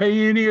don't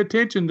pay any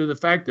attention to the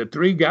fact that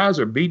three guys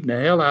are beating the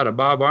hell out of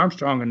Bob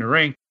Armstrong in the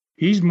ring.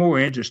 He's more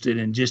interested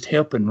in just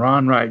helping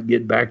Ron Wright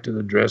get back to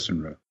the dressing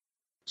room.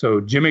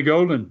 So Jimmy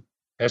Golden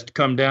has to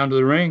come down to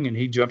the ring, and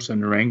he jumps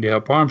in the ring to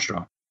help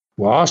Armstrong.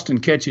 Well, Austin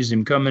catches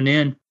him coming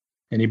in,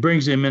 and he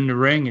brings him in the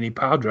ring, and he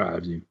pile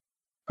drives him.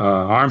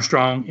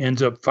 Armstrong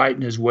ends up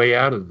fighting his way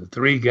out of the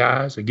three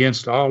guys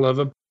against all of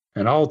them,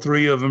 and all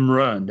three of them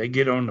run. They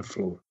get on the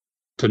floor.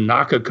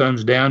 Tanaka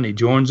comes down. He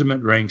joins them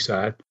at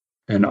ringside,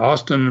 and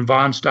Austin and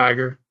Von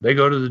Steiger, they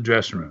go to the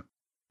dressing room.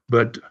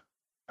 But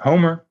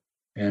Homer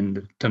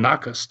and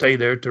Tanaka stay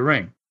there at the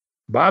ring.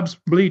 Bob's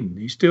bleeding.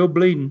 He's still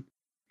bleeding.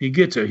 He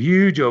gets a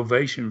huge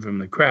ovation from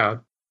the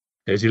crowd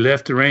as he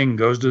left the ring and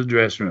goes to the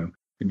dressing room.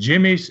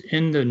 Jimmy's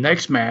in the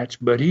next match,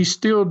 but he's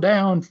still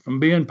down from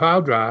being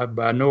pile drive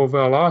by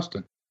Norvell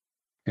Austin.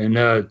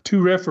 And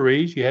two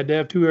referees, you had to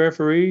have two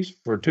referees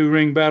for two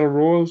ring battle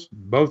royals.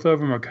 Both of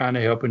them are kind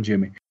of helping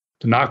Jimmy.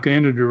 Tanaka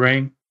entered the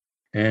ring,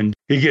 and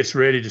he gets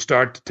ready to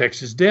start the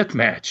Texas Death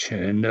Match.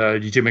 And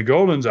Jimmy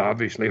Golden's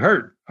obviously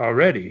hurt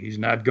already. He's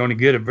not going to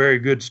get a very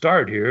good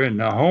start here. And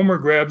Homer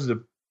grabs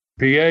the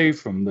PA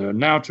from the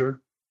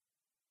announcer,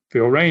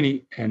 Phil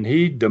Rainey, and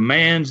he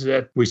demands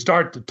that we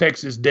start the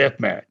Texas Death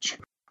Match.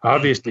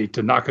 Obviously,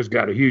 Tanaka's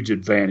got a huge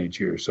advantage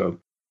here. So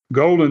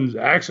Golden's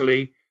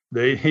actually,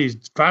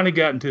 he's finally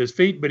gotten to his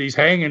feet, but he's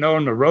hanging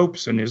on the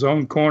ropes in his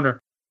own corner.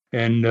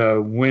 And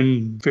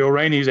when Phil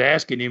Rainey's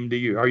asking him,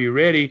 are you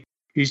ready?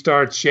 He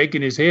starts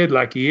shaking his head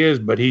like he is,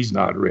 but he's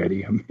not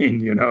ready. I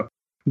mean,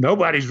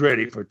 Nobody's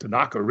ready for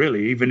Tanaka,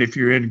 really, even if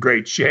you're in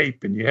great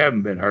shape and you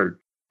haven't been hurt.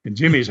 And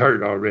Jimmy's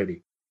hurt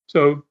already.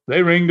 So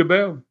they ring the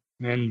bell,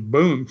 and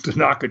boom,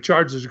 Tanaka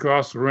charges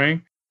across the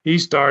ring. He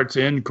starts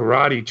in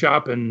karate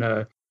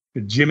chopping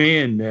Jimmy,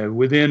 and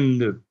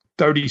within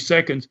 30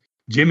 seconds,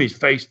 Jimmy's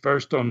face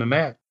first on the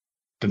mat.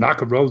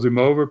 Tanaka rolls him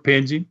over,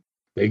 pins him.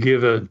 They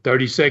give a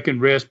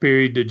 30-second rest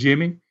period to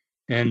Jimmy,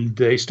 and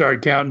they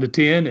start counting to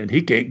 10, and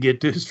he can't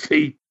get to his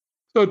feet.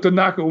 So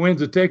Tanaka wins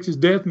the Texas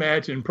Death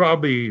Match in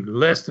probably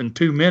less than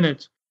 2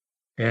 minutes.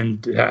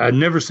 And I'd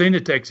never seen a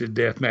Texas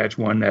Death Match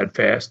won that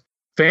fast.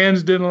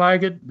 Fans didn't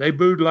like it. They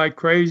booed like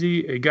crazy.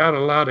 It got a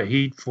lot of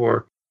heat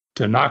for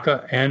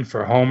Tanaka and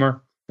for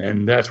Homer,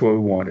 and that's what we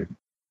wanted.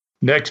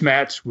 Next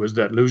match was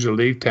that loser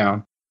leave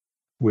town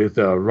with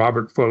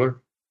Robert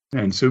Fuller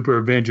and Super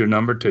Avenger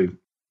number 2.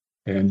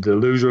 And the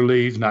loser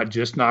leaves not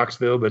just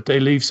Knoxville, but they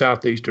leave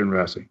Southeastern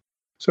Wrestling.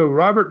 So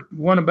Robert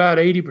won about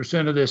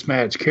 80% of this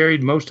match,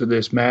 carried most of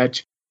this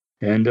match.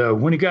 And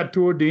when he got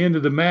toward the end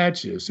of the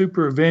match,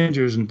 Super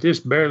Avengers and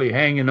just barely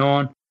hanging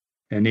on.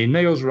 And he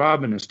nails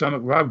Rob in the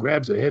stomach. Rob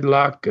grabs a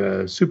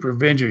headlock. Super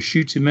Avenger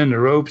shoots him in the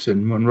ropes.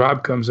 And when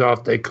Rob comes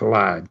off, they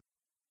collide.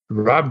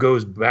 Rob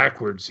goes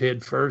backwards,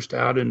 head first,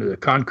 out into the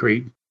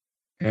concrete.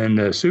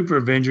 And Super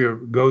Avenger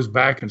goes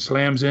back and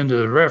slams into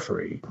the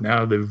referee.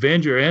 Now, the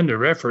Avenger and the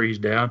referee's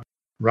down.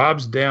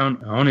 Rob's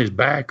down on his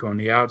back on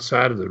the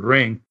outside of the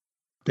ring.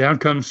 Down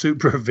comes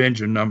Super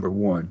Avenger number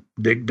 1,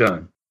 Dick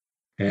Dunn.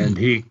 And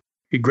he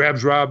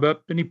grabs Rob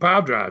up and he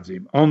pile drives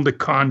him on the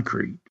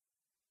concrete.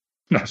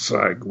 That's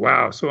like,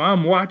 wow. So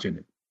I'm watching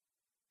it.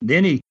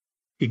 Then he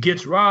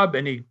gets Rob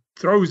and he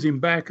throws him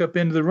back up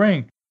into the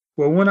ring.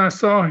 Well, when I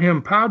saw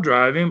him pile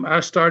drive him, I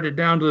started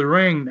down to the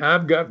ring.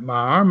 I've got my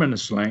arm in a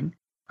sling.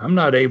 I'm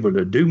not able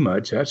to do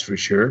much, that's for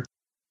sure.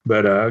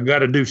 But I got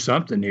to do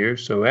something here.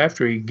 So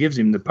after he gives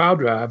him the pile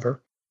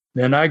driver,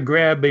 then I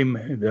grab him.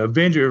 The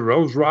Avenger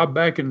rolls Rob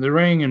back into the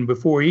ring, and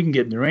before he can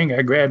get in the ring,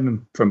 I grab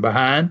him from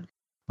behind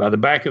by the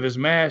back of his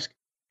mask,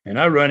 and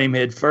I run him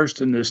head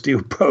first into the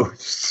steel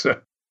post.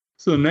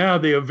 So now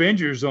the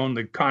Avenger's on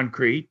the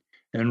concrete,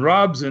 and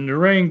Rob's in the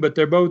ring, but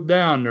they're both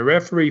down. The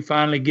referee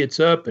finally gets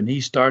up, and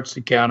he starts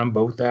to count them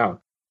both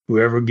out.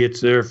 Whoever gets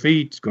their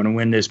feet is going to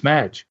win this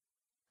match.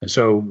 And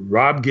so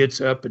Rob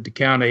gets up at the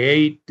count of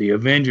 8. The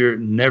Avenger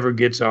never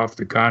gets off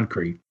the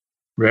concrete.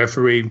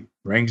 Referee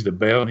rings the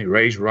bell, and he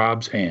raised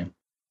Rob's hand.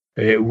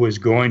 It was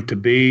going to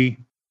be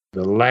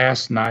the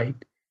last night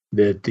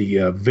that the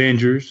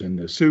Avengers and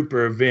the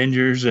Super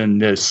Avengers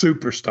and the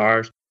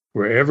Superstars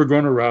were ever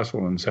going to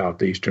wrestle in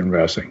Southeastern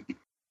Wrestling.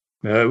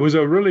 It was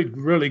a really,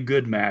 really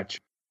good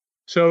match.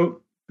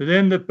 So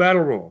then the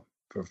Battle Royal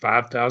for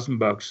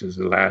 $5,000 is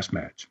the last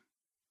match.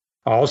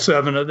 All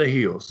 7 of the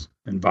heels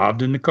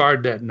involved in the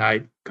card that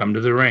night come to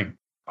the ring.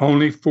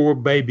 Only 4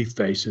 baby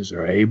faces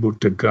are able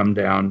to come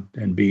down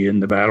and be in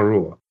the Battle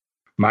Royal.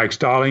 Mike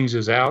Stallings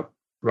is out.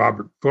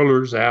 Robert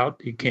Fuller's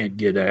out. He can't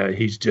get out.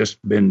 He's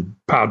just been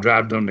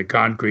pile-drived on the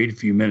concrete a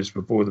few minutes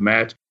before the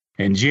match.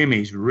 And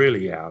Jimmy's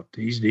really out.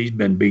 He's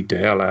been beat the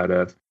hell out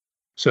of.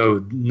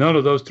 So none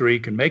of those 3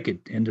 can make it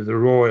into the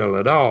Royal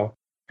at all.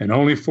 And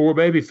only 4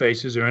 baby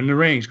faces are in the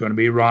ring. It's going to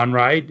be Ron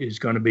Wright. It's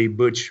going to be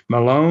Butch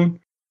Malone.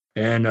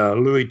 And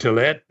Louis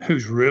Tillett,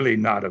 who's really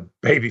not a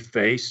baby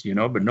face,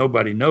 but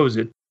nobody knows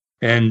it.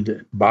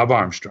 And Bob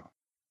Armstrong.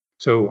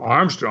 So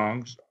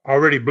Armstrong's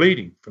already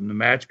bleeding from the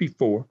match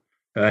before.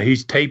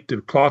 He's taped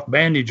a cloth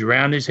bandage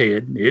around his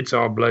head. It's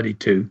all bloody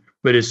too,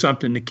 but it's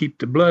something to keep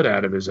the blood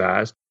out of his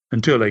eyes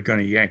until they're going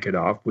to yank it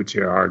off, which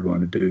they are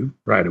going to do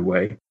right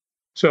away.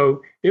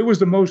 So it was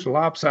the most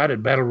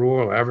lopsided Battle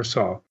Royal I ever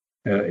saw.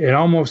 It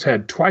almost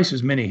had twice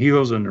as many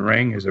heels in the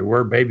ring as there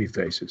were baby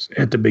faces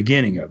at the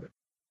beginning of it.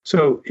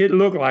 So it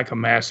looked like a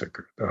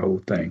massacre, the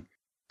whole thing.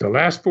 The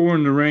last 4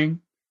 in the ring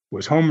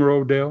was Homer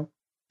Odell,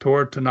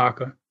 Tor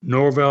Tanaka,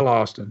 Norvell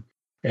Austin,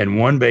 and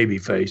 1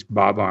 babyface,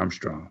 Bob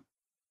Armstrong,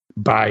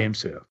 by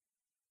himself.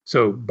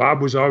 So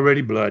Bob was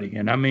already bloody.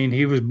 And I mean,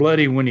 he was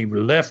bloody when he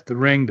left the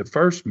ring the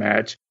first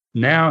match.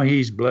 Now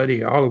he's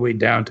bloody all the way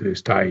down to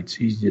his tights.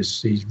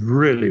 He's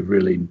really,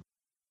 really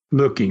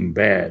looking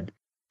bad.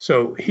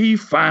 So he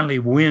finally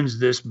wins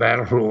this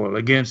Battle Royal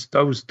against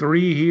those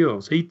 3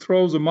 heels. He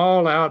throws them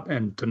all out,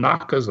 and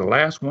Tanaka's the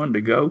last one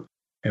to go.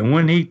 And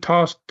when he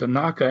tossed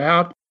Tanaka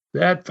out,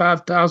 that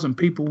 5,000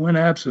 people went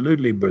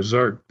absolutely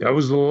berserk. That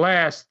was the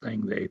last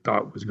thing they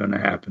thought was going to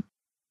happen.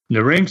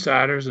 The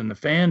ringsiders and the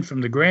fans from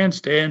the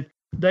grandstand,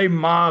 they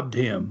mobbed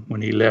him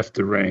when he left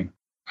the ring.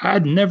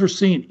 I'd never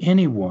seen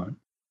anyone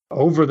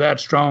over that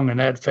strong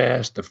and that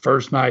fast the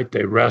first night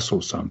they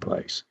wrestled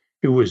someplace.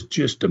 It was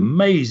just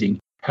amazing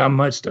how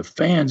much the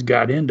fans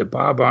got into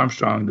Bob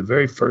Armstrong the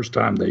very first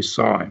time they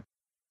saw him.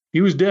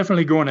 He was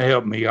definitely going to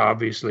help me,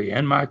 obviously,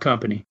 and my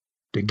company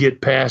to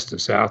get past the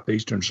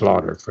Southeastern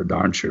Slaughter for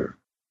darn sure.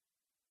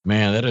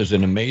 Man, that is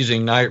an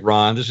amazing night,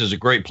 Ron. This is a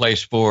great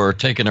place for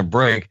taking a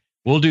break.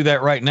 We'll do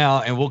that right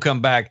now, and we'll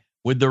come back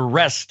with the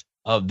rest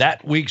of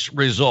that week's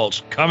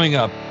results coming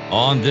up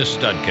on this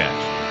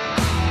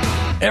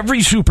Studcast.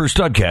 Every Super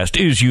Studcast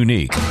is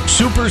unique.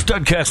 Super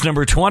Studcast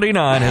number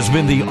 29 has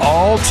been the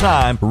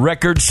all-time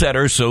record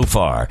setter so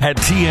far at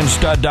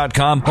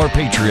tnstud.com or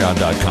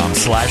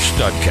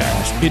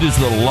patreon.com/studcast. It is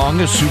the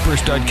longest Super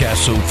Studcast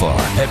so far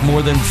at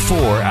more than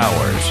 4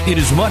 hours. It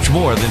is much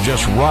more than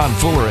just Ron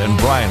Fuller and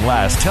Brian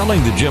Last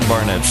telling the Jim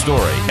Barnett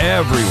story.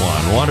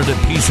 Everyone wanted a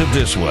piece of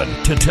this one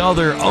to tell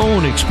their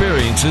own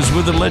experiences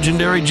with the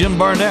legendary Jim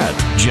Barnett,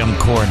 Jim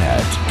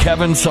Cornette,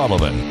 Kevin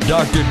Sullivan,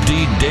 Dr.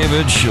 D.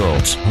 David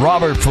Schultz,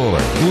 Robert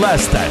Fuller,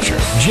 Les Thatcher,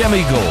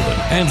 Jimmy Golden,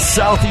 and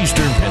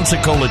Southeastern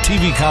Pensacola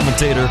TV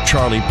commentator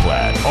Charlie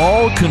Platt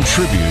all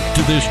contribute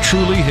to this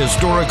truly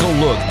historical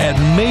look at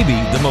maybe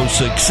the most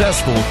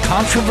successful,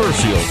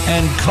 controversial,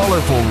 and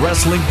colorful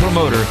wrestling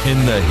promoter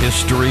in the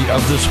history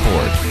of the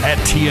sport. At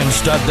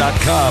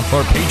tnstud.com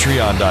or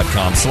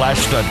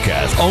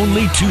patreon.com/studcast.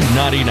 Only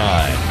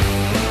 $2.99.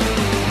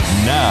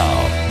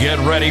 Now, get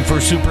ready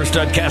for Super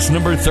Studcast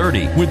number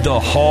 30 with the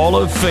Hall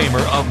of Famer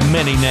of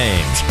many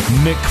names,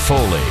 Mick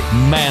Foley,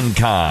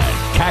 Mankind,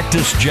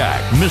 Cactus Jack,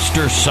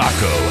 Mr.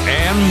 Sacco,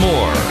 and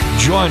more.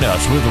 Join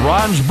us with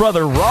Ron's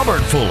brother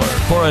Robert Fuller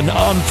for an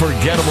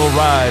unforgettable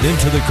ride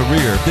into the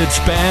career that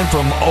spanned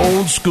from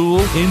old school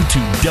into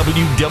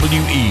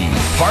WWE.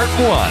 Part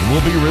 1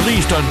 will be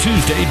released on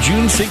Tuesday,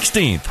 June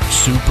 16th.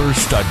 Super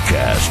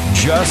Studcast.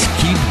 Just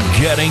keep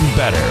getting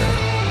better.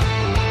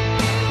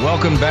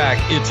 Welcome back.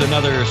 It's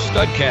another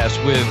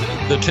Studcast with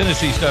the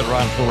Tennessee Stud,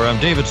 Ron Fuller. I'm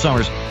David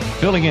Summers,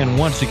 filling in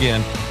once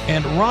again.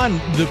 And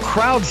Ron, the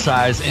crowd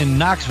size in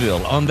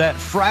Knoxville on that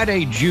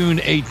Friday, June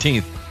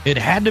 18th, it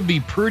had to be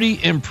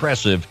pretty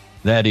impressive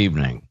that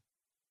evening.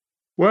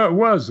 Well, it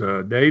was,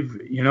 Dave,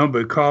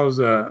 because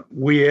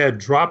we had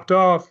dropped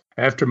off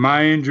after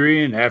my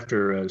injury and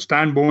after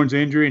Steinborn's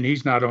injury, and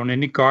he's not on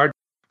any card.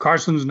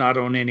 Carson's not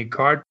on any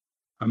card.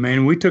 I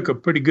mean, we took a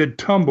pretty good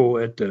tumble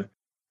at the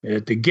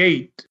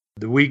gate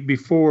the week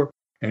before,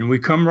 and we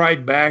come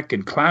right back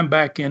and climb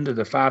back into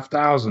the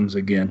 5,000s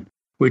again,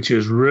 which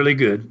is really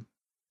good.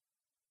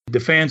 The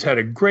fans had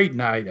a great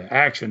night of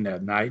action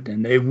that night,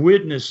 and they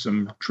witnessed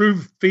some true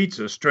feats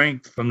of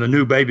strength from the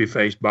new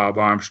babyface Bob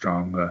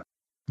Armstrong.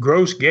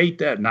 Gross gate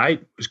that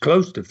night was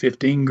close to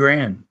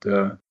 $15,000.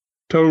 The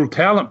total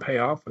talent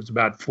payoff was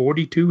about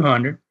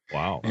 $4,200.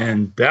 Wow.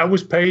 And that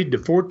was paid to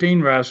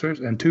 14 wrestlers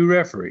and 2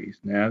 referees.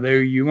 Now,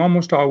 you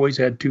almost always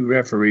had 2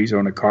 referees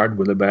on a card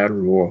with a battle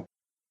royal.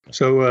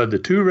 So the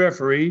 2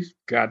 referees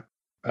got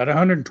about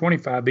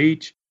 $125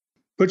 each.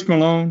 Butch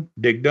Malone,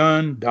 Dick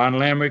Dunn, Don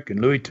Lamrick, and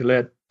Louis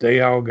Tillett, they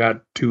all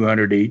got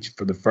 $200 each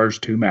for the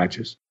first 2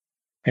 matches.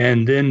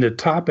 And then the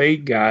top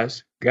 8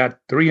 guys got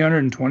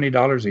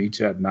 $320 each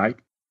that night.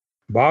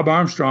 Bob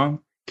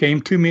Armstrong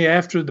came to me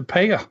after the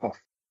payoff.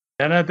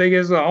 And I think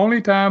it's the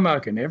only time I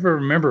can ever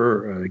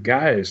remember a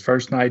guy his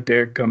first night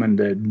there coming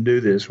to do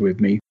this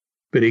with me.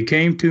 But he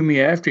came to me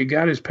after he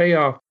got his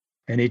payoff,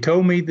 and he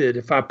told me that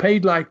if I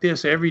paid like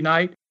this every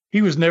night,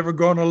 he was never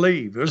going to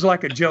leave. It was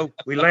like a joke.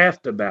 We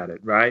laughed about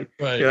it, right?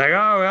 You're like,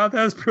 oh, well,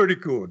 that's pretty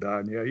cool,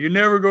 Don. Yeah, you're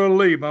never going to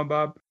leave, huh,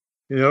 Bob?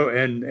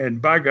 And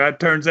by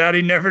God, turns out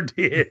he never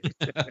did.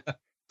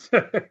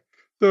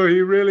 So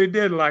he really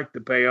did like the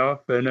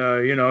payoff. And,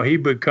 he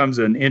becomes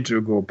an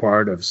integral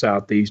part of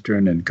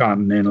Southeastern and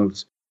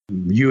Continentals,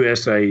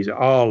 USA's,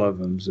 all of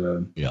them's,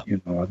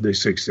 the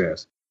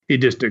success. He's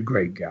just a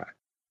great guy.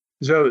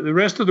 So the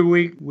rest of the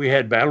week, we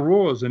had battle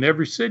royals in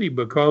every city,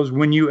 because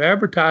when you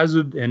advertise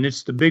it and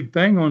it's the big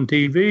thing on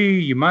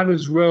TV, you might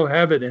as well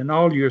have it in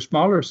all your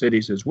smaller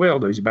cities as well,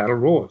 these battle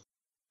royals.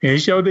 And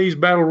so these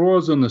battle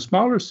royals in the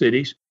smaller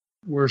cities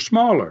were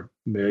smaller.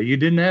 You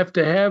didn't have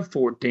to have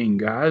 14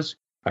 guys.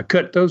 I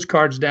cut those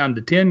cards down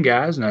to 10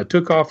 guys, and I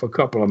took off a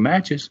couple of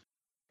matches,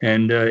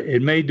 and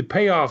it made the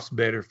payoffs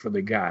better for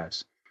the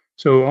guys.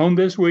 So on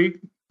this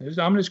week,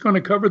 I'm just going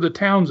to cover the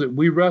towns that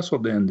we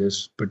wrestled in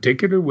this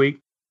particular week.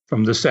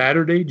 From the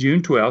Saturday,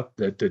 June 12th,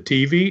 that the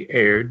TV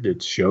aired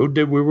that showed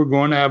that we were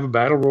going to have a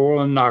battle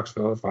royal in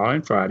Knoxville the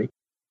following Friday.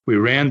 We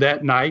ran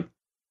that night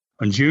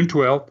on June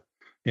 12th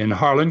in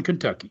Harlan,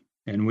 Kentucky,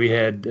 and we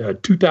had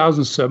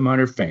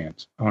 2,700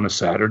 fans on a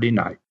Saturday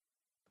night.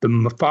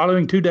 The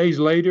following 2 days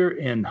later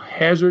in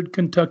Hazard,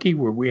 Kentucky,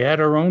 where we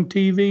had our own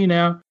TV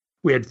now,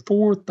 we had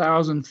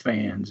 4,000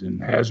 fans in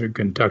Hazard,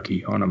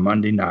 Kentucky on a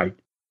Monday night.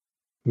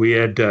 We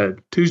had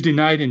Tuesday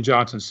night in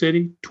Johnson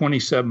City,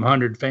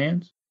 2,700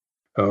 fans.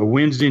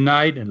 Wednesday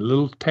night in a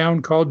little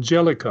town called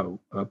Jellicoe,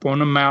 up on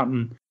a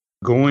mountain,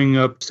 going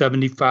up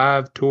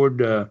 75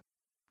 toward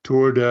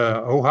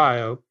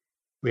Ohio.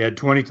 We had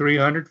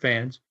 2,300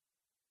 fans.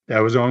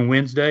 That was on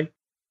Wednesday.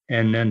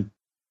 And then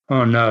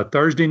on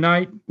Thursday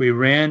night, we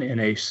ran in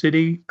a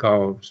city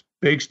called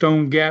Big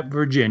Stone Gap,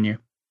 Virginia,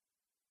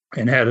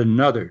 and had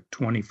another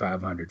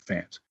 2,500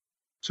 fans.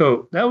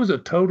 So that was a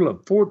total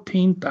of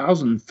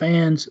 14,000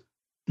 fans,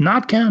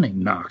 not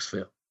counting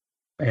Knoxville.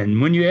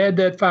 And when you add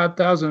that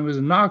 5,000 was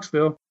in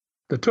Knoxville,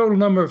 the total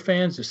number of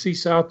fans to see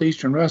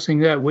Southeastern Wrestling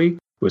that week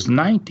was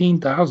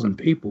 19,000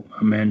 people.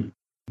 I mean,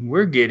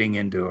 we're getting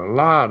into a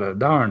lot of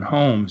darn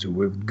homes.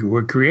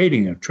 We're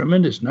creating a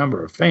tremendous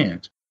number of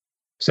fans.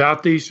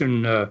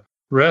 Southeastern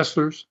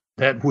wrestlers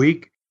that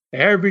week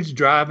averaged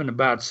driving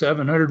about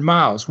 700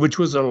 miles, which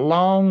was a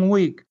long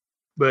week,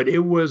 but it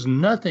was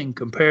nothing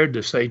compared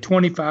to, say,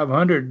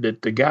 2,500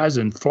 that the guys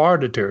in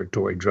Florida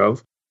Territory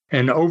drove,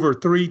 and over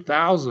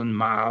 3,000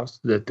 miles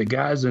that the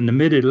guys in the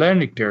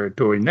Mid-Atlantic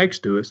Territory next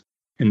to us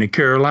in the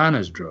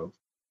Carolinas drove.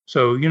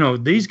 So,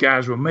 these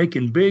guys were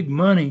making big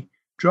money,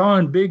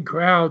 drawing big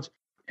crowds,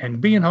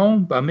 and being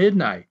home by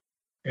midnight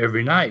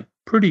every night.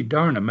 Pretty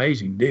darn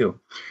amazing deal.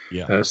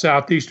 Yeah.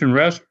 Southeastern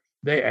wrestlers,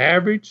 they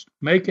averaged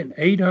making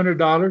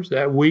 $800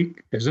 that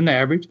week as an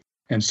average,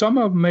 and some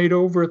of them made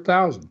over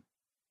 $1,000.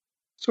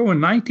 So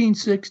in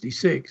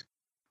 1966,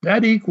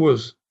 that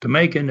equals to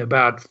making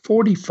about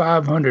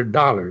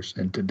 $4,500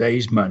 in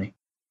today's money.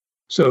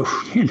 So,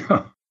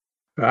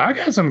 I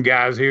got some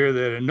guys here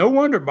that no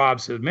wonder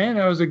Bob says, man,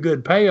 that was a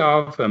good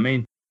payoff. I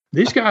mean,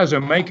 these guys are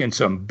making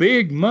some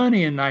big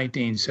money in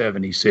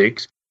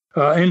 1976.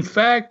 In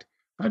fact,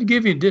 I'd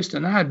give you just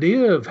an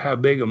idea of how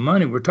big of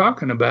money we're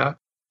talking about.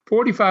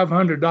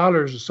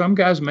 $4,500. Some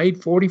guys made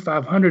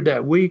 $4,500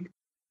 that week.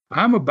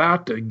 I'm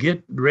about to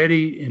get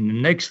ready in the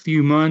next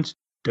few months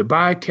to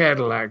buy a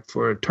Cadillac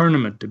for a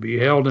tournament to be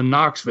held in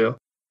Knoxville,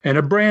 and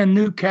a brand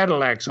new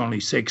Cadillac's only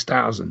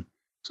 $6,000.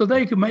 So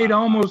they could made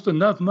almost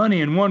enough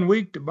money in 1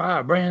 week to buy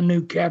a brand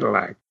new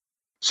Cadillac.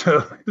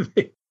 So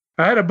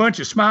I had a bunch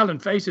of smiling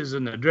faces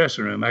in the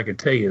dressing room, I can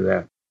tell you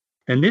that.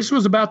 And this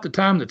was about the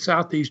time that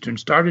Southeastern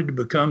started to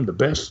become the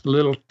best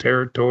little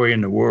territory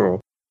in the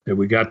world that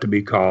we got to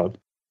be called.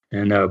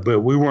 And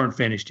but we weren't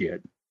finished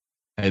yet.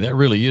 Hey, that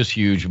really is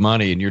huge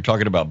money. And you're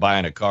talking about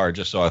buying a car.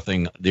 Just saw a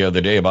thing the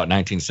other day about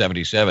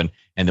 1977,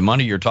 and the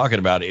money you're talking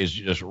about is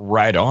just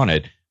right on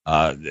it.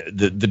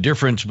 The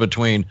difference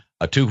between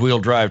a 2-wheel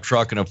drive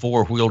truck and a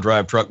 4-wheel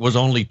drive truck was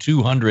only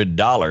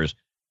 $200.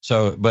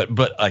 So, but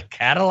a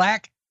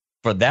Cadillac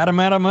for that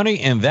amount of money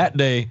in that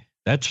day,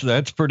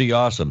 that's pretty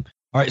awesome.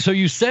 All right. So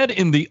you said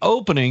in the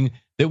opening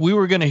that we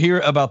were going to hear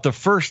about the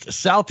first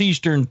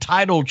Southeastern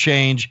title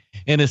change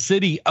in a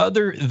city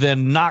other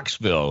than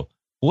Knoxville.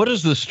 What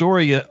is the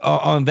story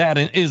on that?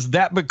 And is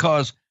that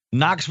because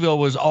Knoxville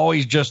was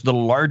always just the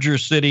larger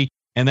city,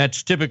 and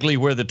that's typically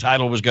where the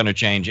title was going to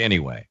change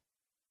anyway?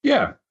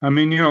 Yeah. I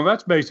mean,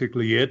 that's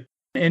basically it.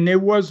 And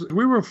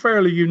we were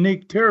fairly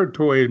unique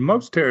territory. In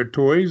most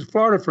territories,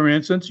 Florida, for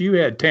instance, you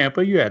had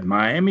Tampa, you had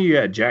Miami, you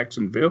had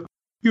Jacksonville,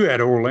 you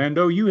had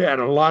Orlando, you had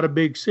a lot of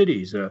big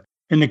cities.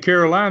 In the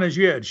Carolinas,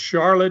 you had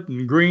Charlotte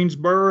and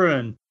Greensboro,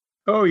 and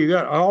you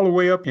got all the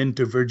way up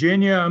into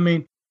Virginia. I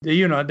mean, they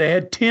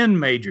had 10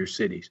 major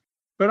cities,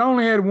 but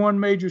only had one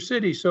major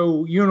city.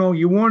 So,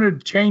 you wanted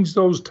to change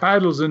those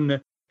titles in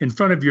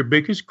front of your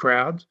biggest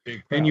crowds,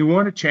 and you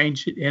want to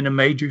change it in a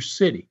major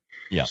city.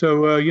 Yeah.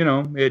 So,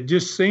 it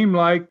just seemed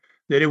like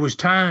that it was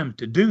time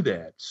to do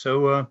that.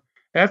 So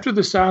after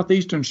the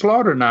Southeastern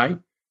Slaughter Night,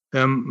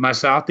 my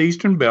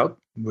Southeastern belt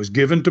was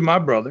given to my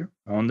brother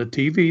on the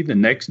TV the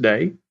next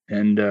day,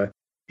 and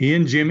he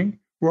and Jimmy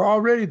were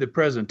already the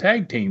present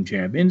tag team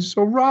champions.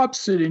 So Rob's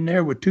sitting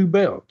there with 2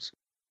 belts.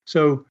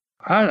 So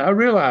I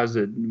realized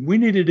that we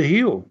needed a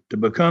heel to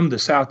become the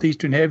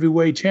Southeastern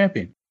heavyweight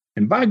champion.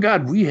 And by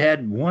God, we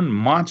had one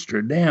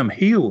monster damn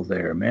heel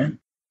there, man.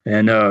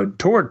 And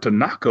Tor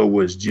Tanaka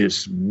was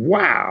just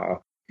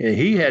wow.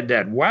 He had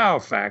that wow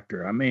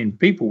factor. I mean,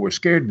 people were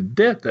scared to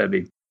death of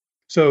him.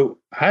 So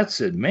I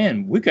said,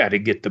 man, we got to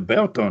get the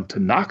belt on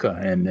Tanaka.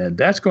 And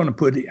that's going to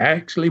put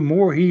actually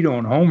more heat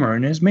on Homer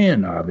and his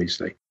men,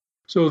 obviously.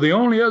 So the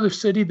only other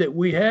city that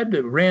we had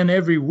that ran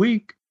every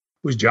week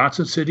was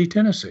Johnson City,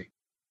 Tennessee.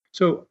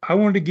 So I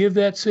wanted to give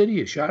that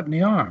city a shot in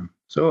the arm.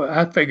 So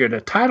I figured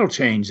a title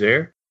change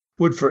there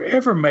would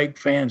forever make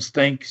fans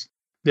think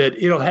that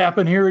it'll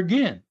happen here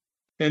again.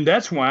 And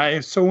that's why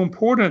it's so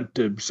important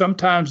to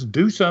sometimes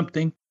do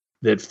something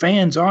that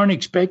fans aren't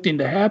expecting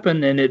to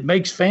happen, and it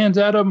makes fans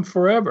out of them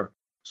forever.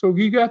 So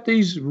you got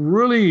these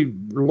really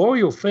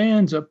loyal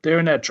fans up there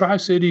in that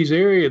Tri-Cities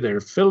area that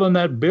are filling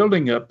that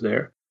building up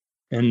there.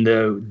 And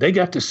they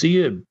got to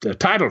see the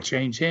title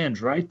change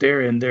hands right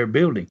there in their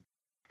building.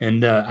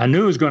 And I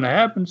knew it was going to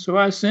happen, so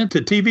I sent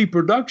the TV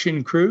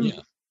production crew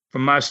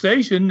from my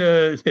station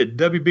at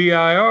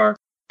WBIR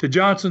to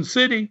Johnson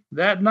City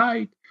that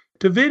night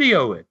to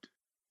video it.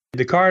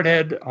 The card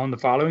had on the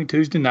following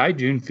Tuesday night,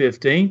 June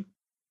 15th,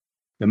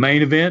 the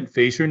main event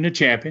featuring the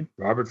champion,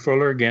 Robert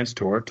Fuller against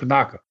Tor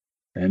Tanaka.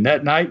 And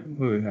that night,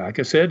 like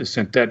I said, I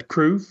sent that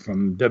crew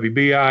from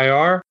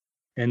WBIR.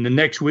 And the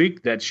next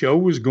week, that show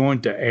was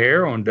going to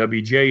air on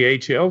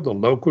WJHL, the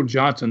local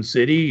Johnson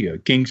City,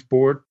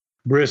 Kingsport,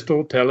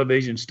 Bristol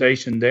television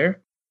station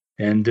there.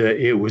 And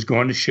it was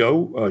going to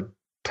show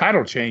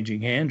title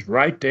changing hands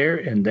right there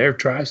in their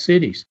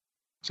Tri-Cities.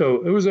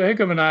 So it was a heck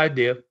of an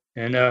idea.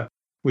 And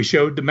we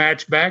showed the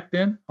match back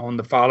then on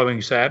the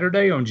following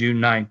Saturday on June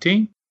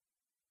 19th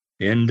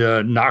in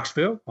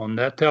Knoxville on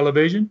that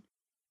television.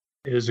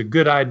 It is a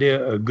good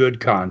idea, a good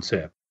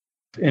concept.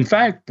 In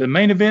fact, the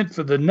main event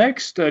for the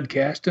next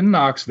Studcast in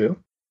Knoxville,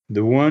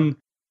 the one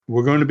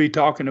we're going to be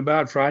talking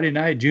about Friday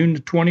night, June the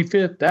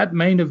 25th, that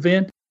main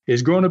event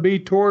is going to be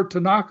Tor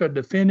Tanaka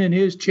defending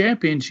his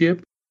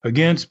championship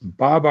against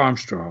Bob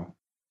Armstrong.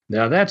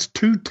 Now, that's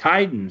two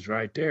titans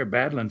right there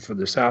battling for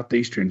the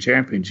Southeastern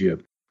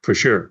Championship, for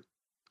sure.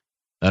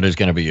 That is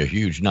going to be a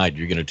huge night.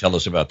 You're going to tell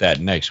us about that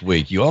next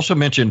week. You also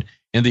mentioned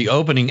in the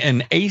opening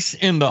an ace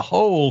in the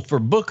hole for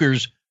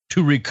bookers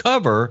to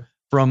recover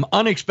from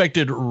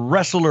unexpected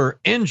wrestler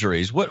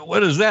injuries.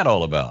 What is that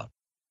all about?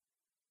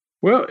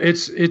 Well,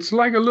 it's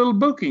like a little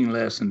booking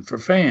lesson for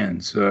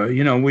fans.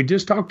 We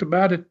just talked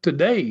about it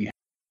today.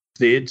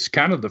 It's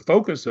kind of the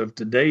focus of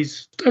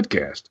today's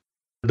Studcast.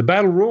 The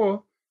Battle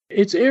Royal,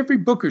 it's every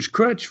booker's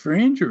crutch for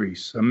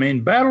injuries. I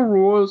mean, Battle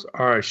Royals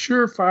are a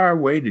surefire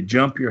way to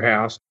jump your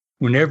house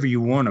whenever you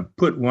want to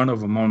put one of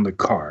them on the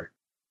card.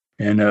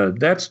 And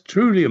that's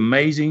truly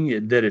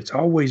amazing that it's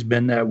always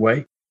been that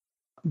way.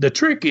 The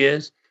trick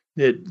is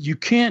that you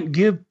can't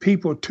give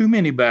people too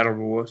many Battle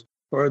Royals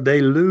or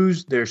they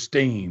lose their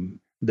steam.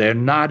 They're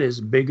not as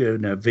big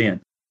an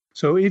event.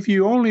 So if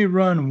you only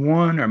run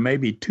one or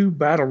maybe two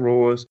Battle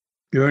Royals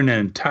during an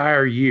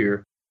entire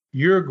year,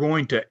 you're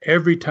going to,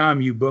 every time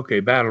you book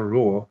a Battle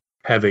Royal,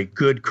 have a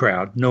good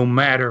crowd, no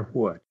matter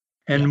what.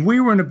 And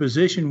we were in a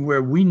position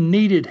where we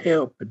needed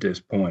help at this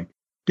point.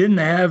 Didn't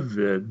have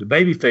the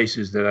baby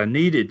faces that I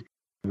needed.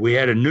 We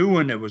had a new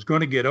one that was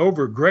going to get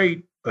over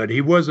great, but he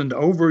wasn't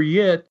over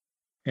yet.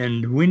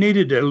 And we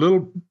needed a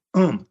little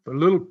oomph, a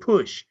little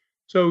push.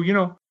 So,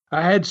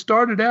 I had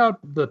started out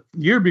the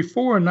year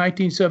before in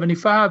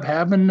 1975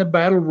 having the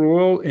Battle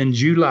Royal in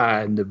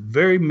July, in the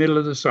very middle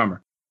of the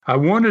summer. I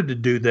wanted to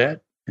do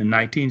that in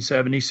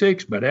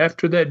 1976, but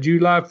after that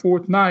July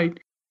 4th night,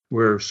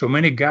 where so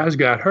many guys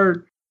got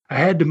hurt, I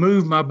had to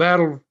move my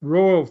Battle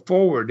Royal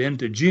forward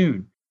into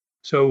June.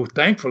 So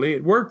thankfully,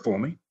 it worked for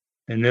me.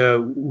 And,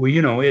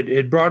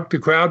 it brought the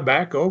crowd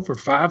back over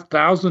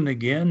 5,000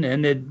 again.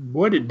 And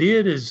what it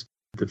did is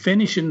the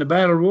finish in the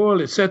Battle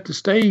Royal, it set the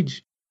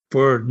stage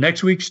for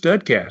next week's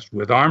Studcast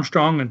with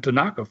Armstrong and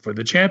Tanaka for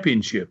the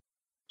championship.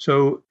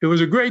 So it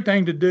was a great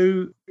thing to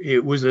do.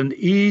 It was an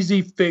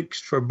easy fix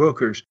for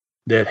bookers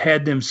that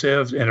had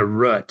themselves in a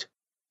rut.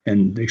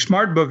 And the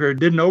smart booker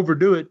didn't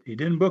overdo it. He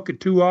didn't book it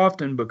too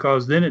often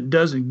because then it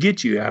doesn't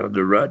get you out of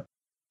the rut.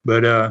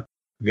 But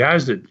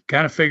guys that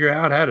kind of figure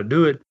out how to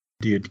do it,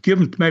 you give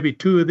them maybe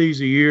two of these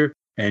a year,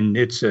 and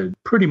it's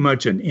pretty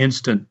much an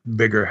instant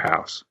bigger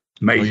house.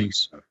 Amazing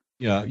stuff.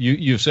 Yeah,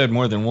 you've said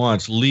more than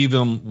once, leave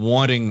them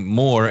wanting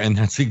more, and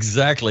that's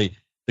exactly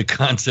the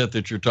concept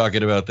that you're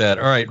talking about that.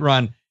 All right,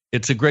 Ron,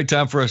 it's a great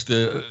time for us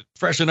to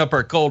freshen up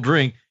our cold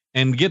drink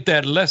and get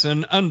that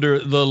lesson under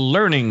the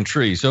learning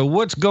tree. So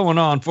what's going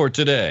on for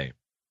today?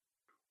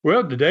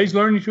 Well, today's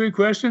learning tree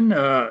question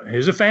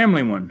is a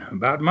family one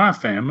about my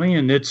family,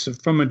 and it's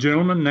from a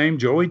gentleman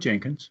named Joey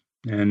Jenkins.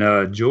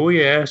 And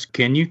Joey asked,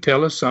 can you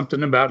tell us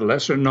something about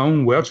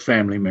lesser-known Welch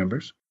family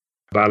members?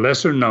 By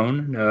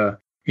lesser-known,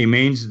 he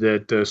means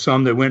that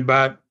some that went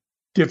by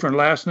different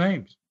last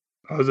names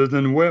other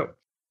than Welch,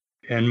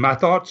 and my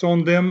thoughts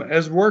on them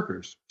as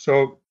workers.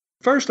 So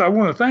first, I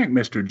want to thank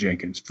Mr.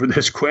 Jenkins for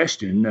this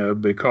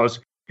question because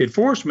it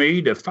forced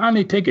me to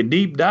finally take a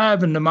deep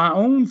dive into my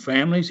own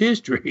family's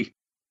history,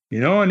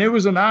 and it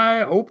was an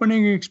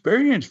eye-opening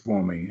experience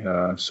for me.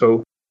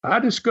 So I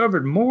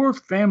discovered more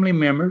family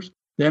members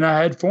than I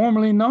had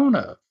formerly known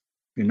of.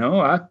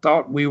 I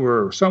thought we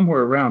were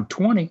somewhere around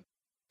 20.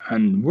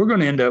 And we're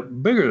going to end up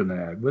bigger than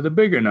that, with a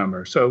bigger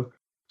number. So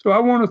I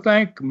want to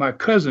thank my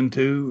cousin,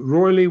 too,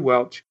 Roy Lee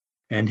Welch,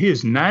 and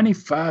his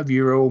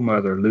 95-year-old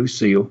mother,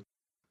 Lucille,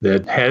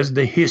 that has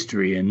the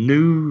history and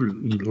knew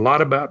a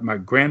lot about my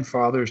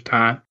grandfather's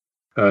time.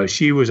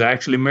 She was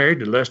actually married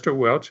to Lester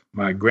Welch,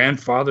 my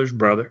grandfather's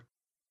brother,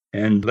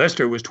 and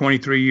Lester was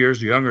 23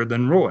 years younger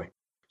than Roy.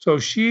 So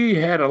she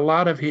had a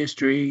lot of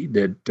history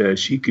that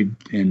she could,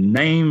 and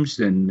names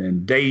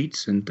and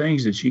dates and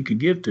things that she could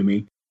give to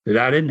me that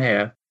I didn't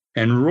have.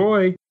 And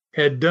Roy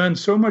had done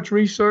so much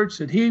research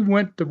that he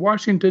went to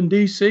Washington,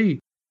 D.C.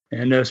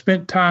 and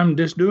spent time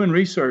just doing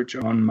research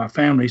on my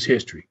family's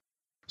history.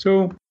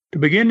 So to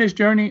begin this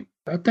journey,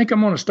 I think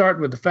I'm going to start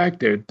with the fact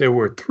that there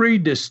were three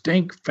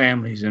distinct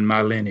families in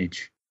my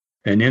lineage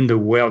and in the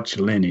Welch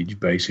lineage,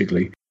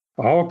 basically,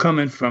 all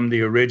coming from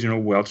the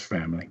original Welch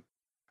family.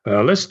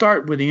 Let's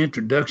start with the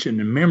introduction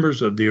to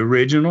members of the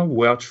original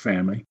Welch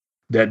family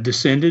that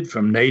descended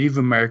from Native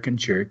American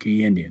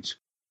Cherokee Indians.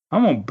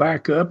 I'm going to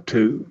back up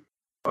to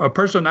a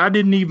person I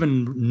didn't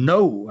even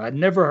know, I'd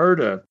never heard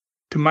of,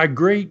 to my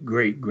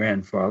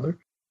great-great-grandfather,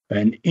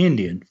 an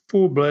Indian,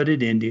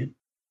 full-blooded Indian,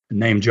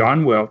 named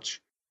John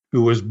Welch,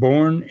 who was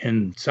born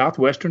in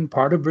southwestern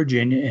part of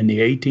Virginia in the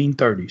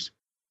 1830s.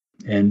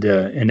 And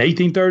in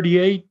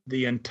 1838,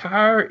 the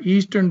entire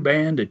eastern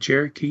band of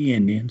Cherokee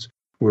Indians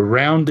were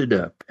rounded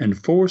up and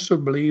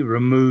forcibly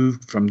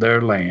removed from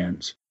their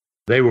lands.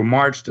 They were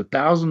marched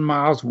 1,000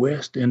 miles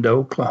west into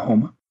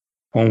Oklahoma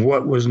on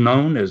what was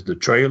known as the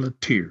Trail of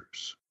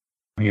Tears.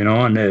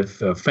 And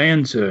if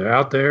fans are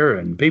out there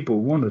and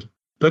people want to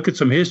look at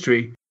some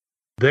history,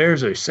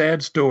 there's a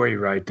sad story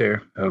right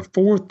there.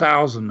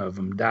 4,000 of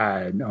them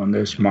died on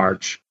this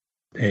march.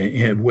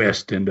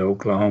 west into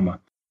Oklahoma.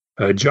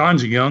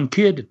 John's a young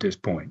kid at this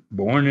point,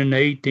 born in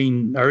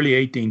the early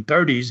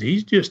 1830s.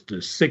 He's just a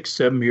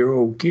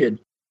 6-7-year-old kid.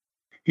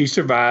 He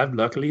survived,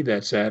 luckily,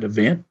 that sad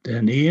event,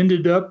 and he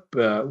ended up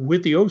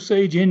with the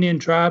Osage Indian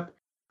tribe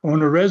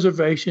on a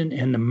reservation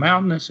in the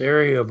mountainous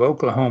area of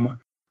Oklahoma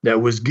that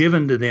was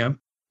given to them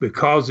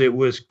because it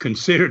was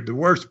considered the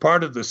worst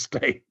part of the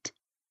state.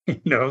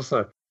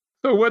 So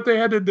what they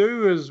had to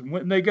do is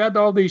when they got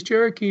all these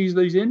Cherokees,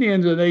 these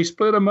Indians, and they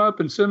split them up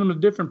and sent them to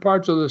different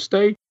parts of the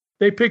state,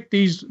 they picked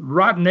these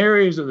rotten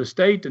areas of the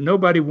state that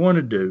nobody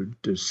wanted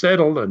to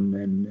settle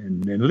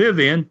and live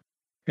in.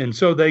 And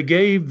so they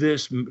gave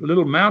this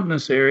little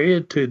mountainous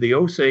area to the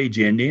Osage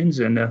Indians.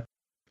 And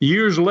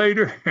years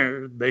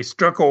later, they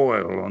struck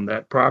oil on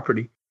that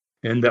property.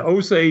 And the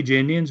Osage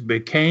Indians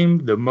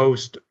became the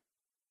most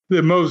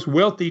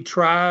wealthy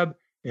tribe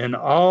in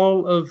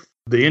all of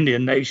the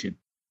Indian nation.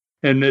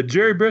 And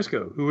Jerry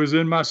Briscoe, who was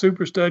in my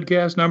Super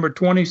Studcast number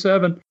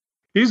 27,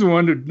 he's the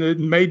one that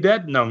made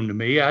that known to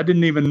me. I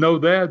didn't even know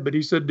that, but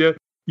he said,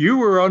 you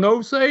were on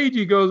Osage.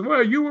 He goes,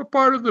 well, you were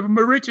part of the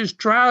richest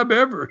tribe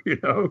ever,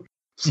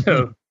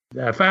 So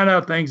I found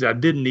out things I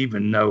didn't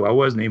even know. I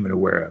wasn't even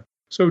aware of.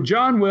 So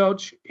John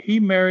Welch, he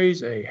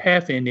marries a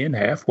half Indian,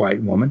 half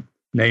white woman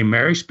named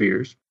Mary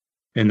Spears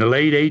in the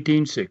late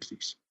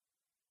 1860s.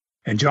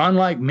 And John,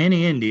 like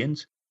many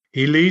Indians,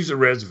 he leaves the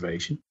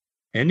reservation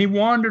and he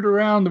wandered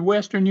around the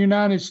western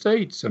United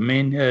States. I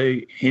mean,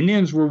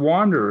 Indians were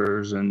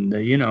wanderers, and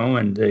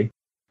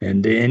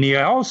and he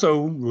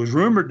also was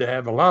rumored to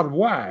have a lot of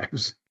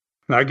wives.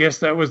 I guess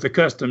that was the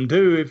custom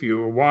too. If you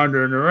were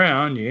wandering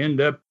around, you end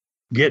up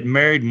getting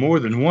married more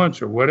than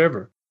once or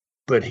whatever.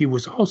 But he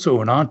was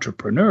also an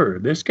entrepreneur.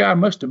 This guy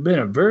must have been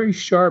a very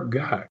sharp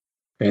guy.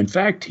 In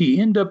fact,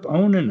 he ended up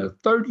owning a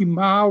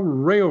 30-mile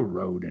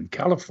railroad in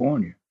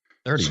California.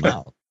 30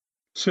 miles.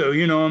 So,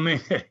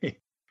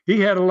 he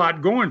had a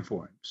lot going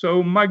for him.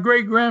 So my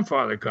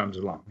great-grandfather comes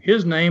along.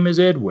 His name is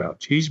Ed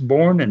Welch. He's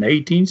born in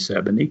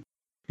 1870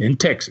 in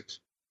Texas.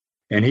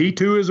 And he,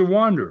 too, is a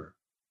wanderer.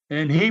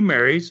 And he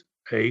marries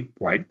a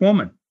white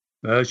woman.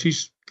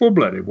 She's a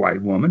full-blooded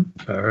white woman.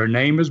 Her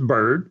name is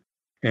Bird,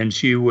 and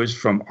she was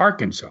from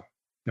Arkansas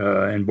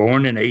and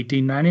born in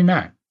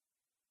 1899.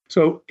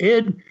 So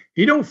Ed,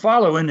 he don't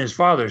follow in his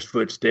father's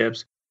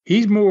footsteps.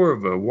 He's more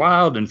of a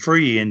wild and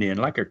free Indian,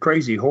 like a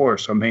crazy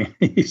horse. I mean,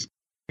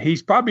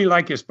 he's probably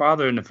like his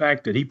father in the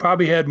fact that he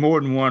probably had more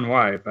than one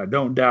wife. I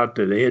don't doubt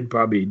that Ed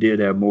probably did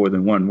have more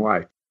than one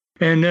wife.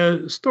 And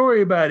the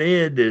story about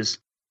Ed is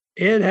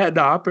Ed had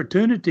the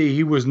opportunity.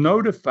 He was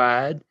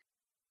notified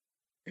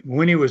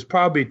when he was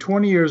probably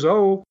 20 years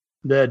old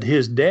that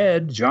his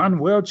dad, John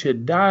Welch,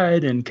 had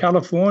died in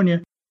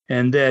California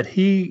and that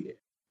he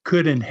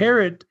could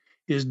inherit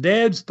his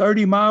dad's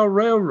 30-mile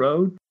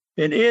railroad.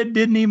 And Ed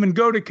didn't even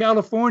go to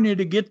California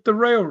to get the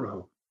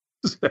railroad.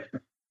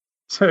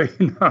 So,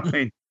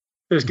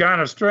 it's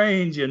kind of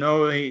strange,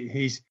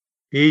 he's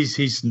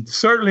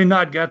certainly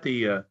not got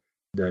the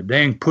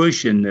dang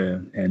push and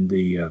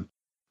the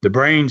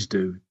brains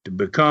to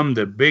become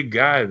the big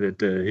guy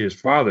that his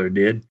father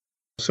did.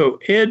 So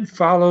Ed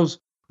follows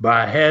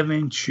by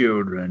having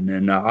children,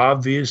 and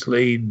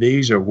obviously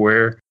these are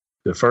where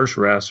the first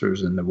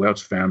wrestlers in the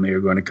Welch family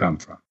are going to come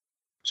from.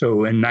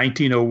 So in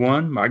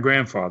 1901, my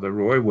grandfather,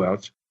 Roy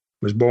Welch,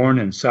 was born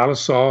in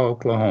Sallisaw,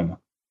 Oklahoma.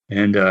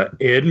 And Ed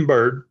and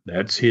Bird,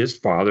 that's his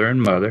father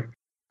and mother,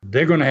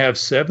 they're going to have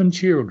 7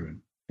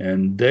 children.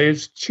 And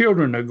those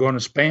children are going to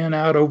span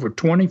out over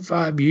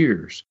 25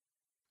 years.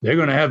 They're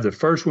going to have the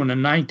first one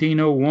in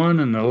 1901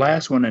 and the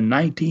last one in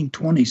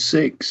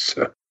 1926.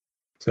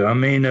 So I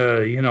mean,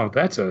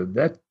 that's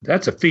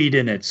a feat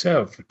in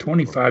itself, a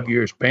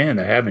 25-year span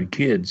of having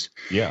kids.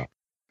 Yeah.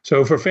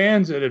 So for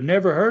fans that have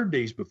never heard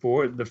these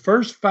before, the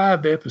first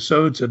 5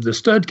 episodes of the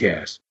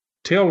Studcast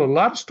tell a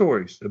lot of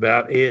stories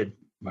about Ed,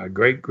 my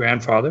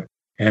great-grandfather,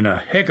 and a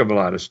heck of a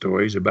lot of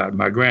stories about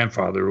my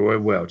grandfather, Roy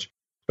Welch.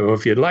 So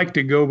if you'd like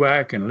to go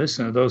back and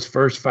listen to those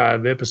first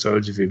 5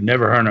 episodes, if you've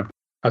never heard them,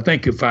 I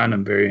think you'll find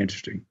them very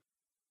interesting.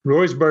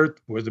 Roy's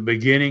birth was the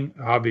beginning,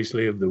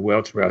 obviously, of the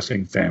Welch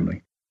wrestling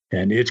family,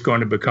 and it's going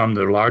to become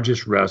the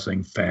largest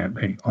wrestling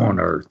family on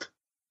earth.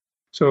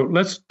 So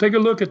let's take a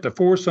look at the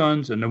 4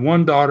 sons and the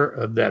 1 daughter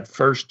of that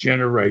first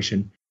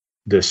generation,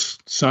 the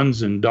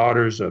sons and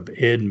daughters of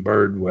Ed and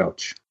Bird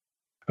Welch.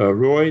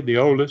 Roy, the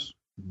oldest,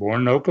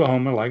 born in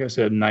Oklahoma, like I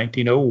said, in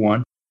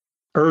 1901.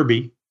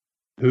 Irby,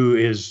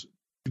 who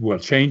will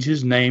change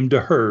his name to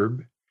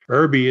Herb.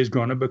 Irby is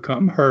going to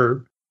become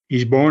Herb.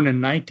 He's born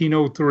in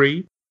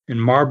 1903 in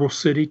Marble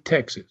City,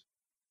 Texas.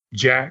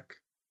 Jack,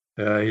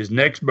 his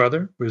next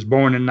brother, was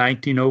born in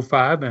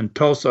 1905 in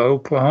Tulsa,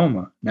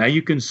 Oklahoma. Now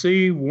you can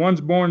see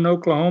one's born in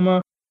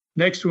Oklahoma,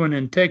 next one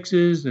in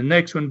Texas, the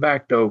next one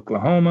back to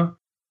Oklahoma.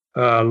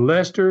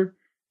 Lester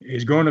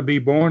is going to be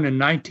born in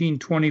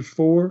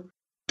 1924,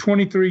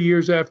 23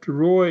 years after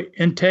Roy,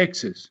 in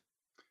Texas.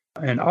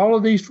 And all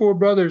of these 4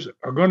 brothers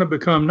are going to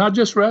become not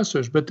just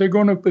wrestlers, but they're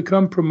going to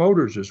become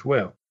promoters as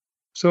well.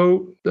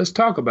 So let's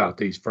talk about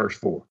these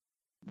first 4.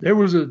 There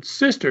was a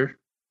sister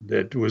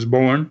that was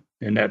born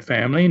in that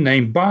family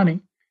named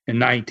Bonnie in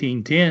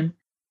 1910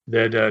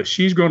 that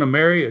she's going to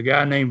marry a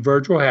guy named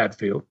Virgil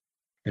Hatfield.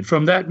 And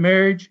from that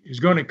marriage is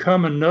going to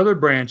come another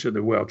branch of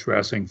the Welch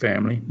wrestling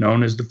family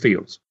known as the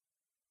Fields.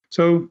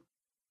 So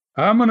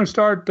I'm going to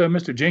start,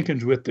 Mr.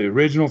 Jenkins, with the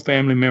original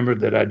family member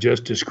that I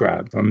just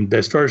described from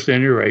this first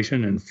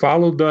generation and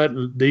followed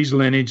these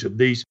lineage of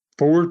these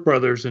four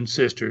brothers and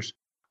sisters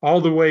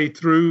all the way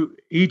through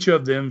each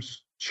of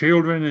them's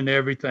children and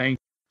everything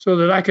so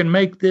that I can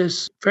make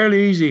this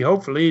fairly easy,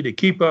 hopefully, to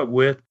keep up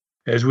with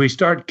as we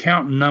start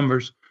counting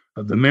numbers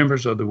of the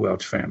members of the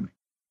Welch family.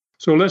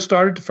 So let's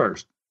start at the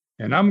first.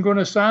 And I'm going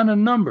to assign a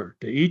number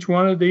to each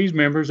one of these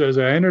members as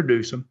I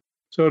introduce them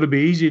so it'll be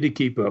easy to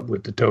keep up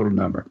with the total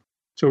number.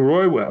 So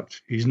Roy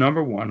Welch, he's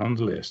number one on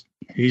the list.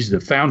 He's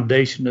the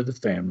foundation of the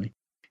family.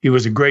 He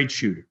was a great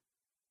shooter.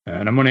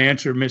 And I'm going to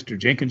answer Mr.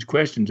 Jenkins'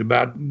 questions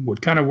about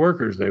what kind of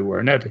workers they were.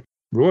 And that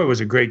Roy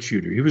was a great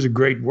shooter. He was a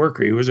great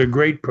worker. He was a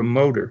great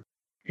promoter.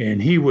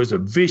 And he was a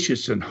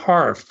vicious and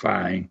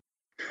horrifying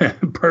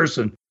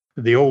person,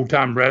 the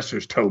old-time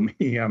wrestlers told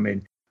me. I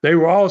mean, they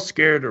were all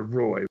scared of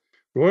Roy.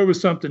 Roy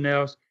was something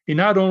else. He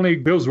not only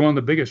builds one of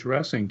the biggest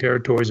wrestling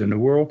territories in the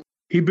world,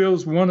 he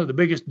builds one of the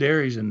biggest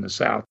dairies in the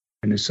South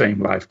in his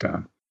same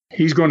lifetime.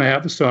 He's going to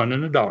have a son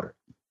and a daughter.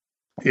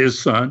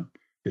 His son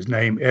is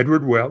named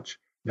Edward Welch.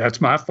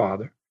 That's my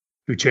father,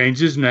 who changed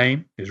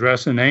his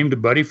wrestling name to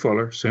Buddy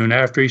Fuller soon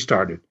after he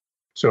started.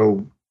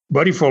 So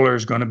Buddy Fuller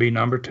is going to be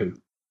number two.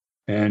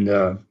 And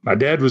my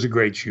dad was a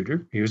great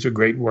shooter. He was a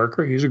great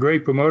worker. He was a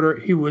great promoter.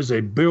 He was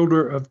a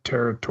builder of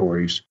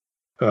territories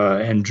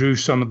and drew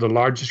some of the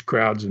largest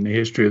crowds in the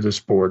history of the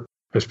sport,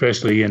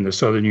 especially in the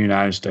southern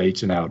United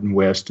States and out in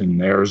West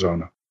and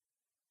Arizona.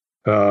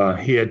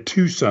 He had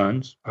two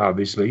sons,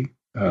 obviously.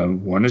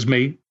 One is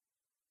me.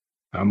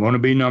 I'm going to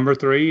be number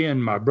three,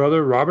 and my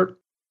brother, Robert,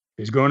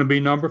 is going to be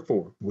number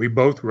four. We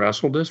both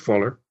wrestled as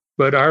Fuller,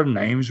 but our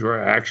names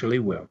were actually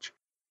Welch.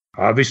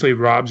 Obviously,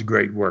 Rob's a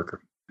great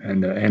worker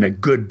and a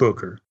good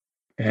booker.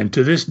 And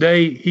to this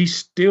day, he's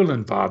still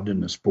involved in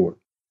the sport.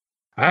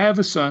 I have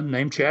a son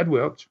named Chad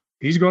Welch.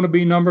 He's going to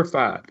be number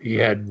five. He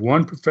had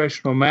one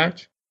professional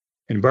match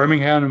in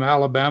Birmingham,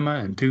 Alabama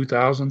in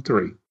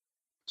 2003.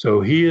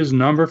 So he is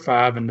number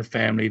five in the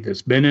family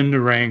that's been in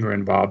the ring or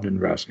involved in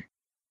wrestling.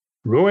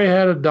 Roy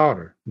had a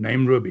daughter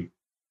named Ruby.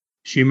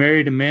 She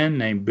married a man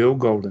named Bill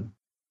Golden.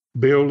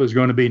 Bill is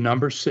going to be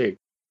number six.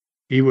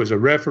 He was a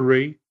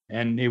referee,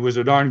 and he was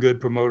a darn good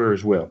promoter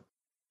as well.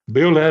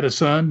 Bill had a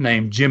son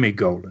named Jimmy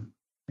Golden,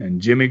 and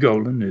Jimmy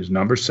Golden is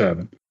number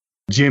seven.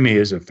 Jimmy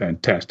is a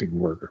fantastic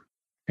worker,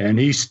 and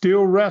he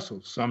still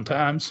wrestles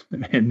sometimes,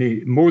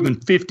 and more than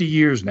 50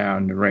 years now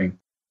in the ring.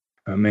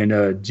 I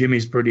mean,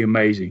 Jimmy's pretty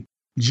amazing.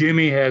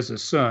 Jimmy has a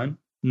son,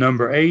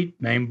 number 8,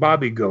 named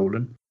Bobby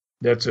Golden.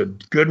 That's a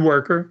good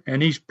worker,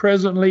 and he's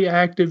presently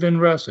active in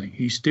wrestling.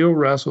 He still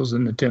wrestles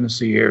in the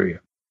Tennessee area.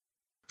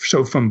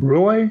 So from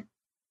Roy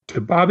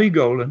to Bobby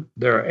Golden,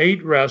 there are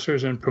 8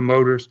 wrestlers and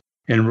promoters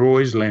in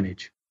Roy's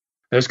lineage.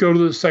 Let's go to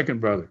the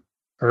second brother,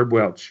 Herb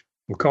Welch.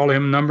 We'll call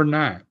him number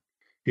 9.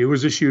 He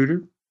was a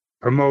shooter,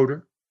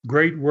 promoter,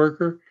 great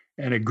worker,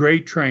 and a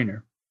great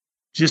trainer.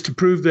 Just to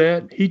prove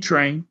that, he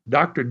trained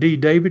Dr. D.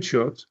 David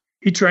Schultz.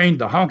 He trained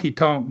the Honky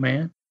Tonk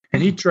Man,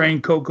 and he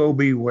trained Coco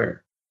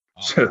Beware.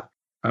 So,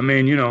 I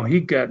mean, you know,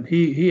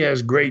 he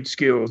has great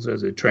skills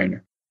as a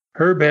trainer.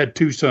 Herb had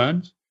 2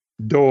 sons.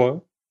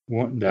 Doyle,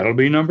 that'll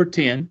be number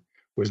 10,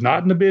 was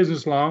not in the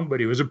business long, but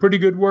he was a pretty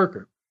good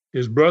worker.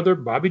 His brother,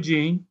 Bobby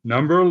Jean,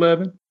 number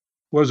 11,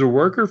 was a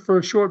worker for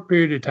a short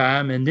period of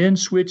time and then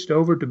switched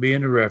over to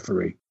being a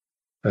referee.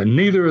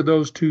 Neither of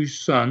those 2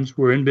 sons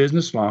were in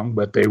business long,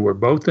 but they were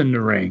both in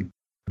the ring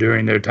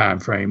during their time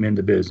frame in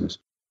the business.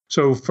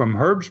 So from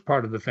Herb's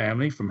part of the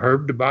family, from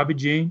Herb to Bobby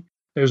Jean,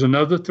 there's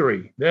another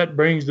 3. That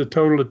brings the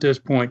total at this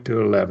point to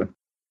 11.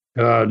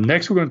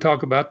 Next, we're going to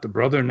talk about the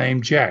brother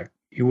named Jack.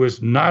 He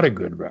was not a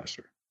good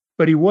wrestler,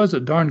 but he was a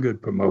darn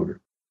good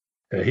promoter.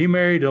 He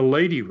married a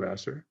lady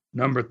wrestler,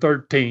 number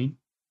 13.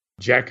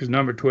 Jack is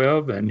number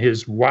 12, and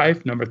his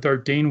wife, number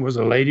 13, was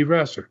a lady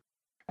wrestler.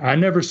 I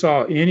never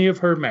saw any of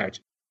her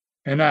matches,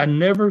 and I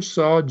never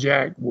saw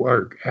Jack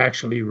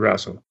actually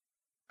wrestle.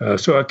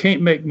 So I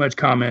can't make much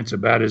comments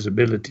about his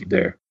ability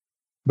there.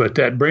 But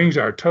that brings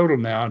our total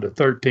now to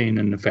 13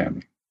 in the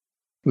family.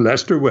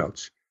 Lester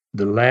Welch,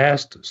 the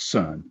last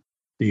son,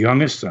 the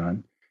youngest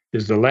son,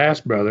 is the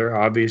last brother,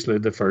 obviously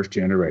the first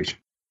generation.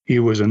 He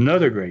was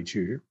another great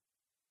shooter,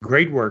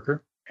 great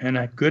worker, and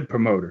a good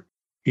promoter.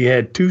 He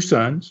had 2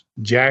 sons,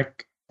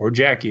 Jack, or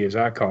Jackie as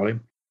I call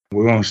him.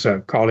 We're going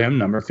to call him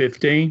number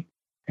 15,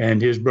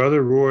 and his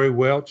brother Roy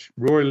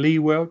Lee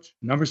Welch,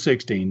 number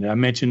 16, that I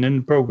mentioned in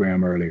the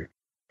program earlier.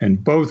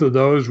 And both of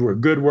those were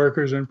good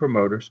workers and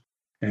promoters.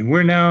 And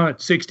we're now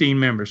at 16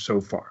 members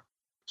so far.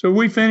 So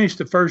we finished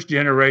the first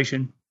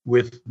generation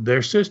with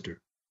their sister.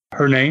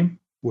 Her name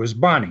was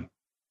Bonnie.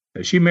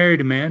 She married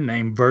a man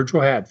named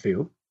Virgil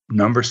Hatfield,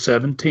 number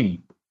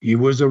 17. He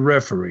was a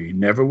referee,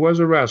 never was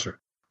a wrestler,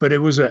 but it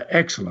was an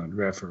excellent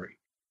referee.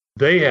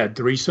 They had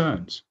 3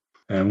 sons.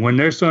 And when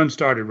their son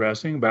started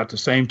wrestling, about the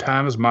same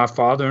time as my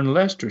father and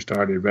Lester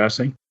started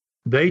wrestling,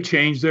 they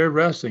changed their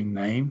wrestling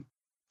name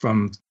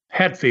from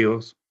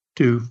Hatfields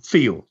to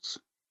Fields.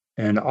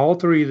 And all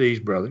three of these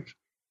brothers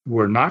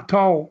were not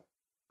tall,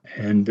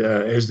 and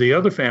as the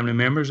other family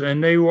members,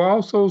 and they were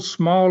also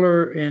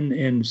smaller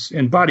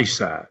in body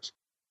size.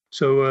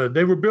 So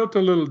they were built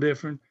a little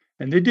different,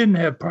 and they didn't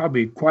have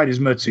probably quite as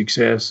much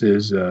success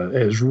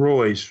as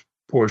Roy's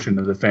portion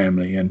of the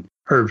family and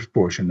Herb's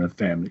portion of the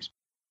families.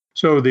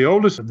 So the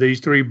oldest of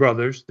these three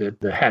brothers that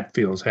the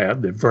Hatfields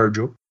have, that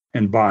Virgil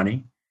and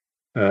Bonnie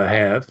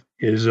have,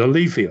 is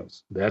Lee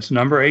Fields. That's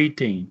number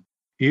 18.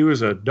 He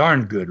was a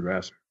darn good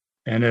wrestler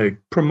and a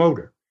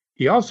promoter.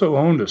 He also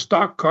owned a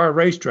stock car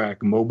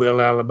racetrack in Mobile,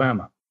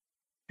 Alabama.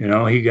 You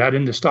know, he got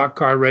into stock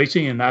car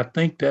racing, and I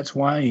think that's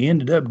why he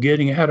ended up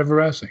getting out of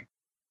wrestling.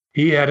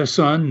 He had a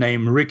son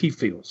named Ricky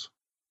Fields,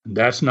 and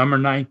that's number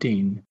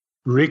 19.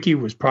 Ricky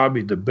was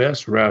probably the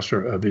best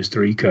wrestler of his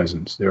three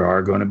cousins. There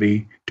are going to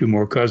be two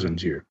more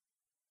cousins here.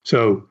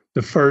 So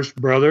the first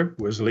brother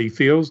was Lee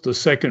Fields. The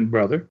second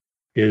brother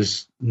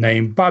is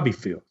named Bobby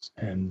Fields,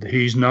 and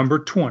he's number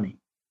 20.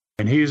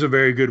 And he's a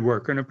very good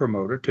worker and a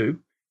promoter, too.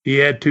 He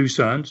had two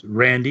sons,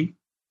 Randy,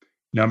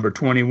 number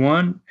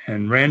 21,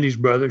 and Randy's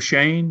brother,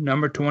 Shane,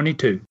 number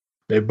 22.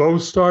 They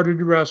both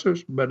started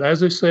wrestlers, but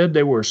as I said,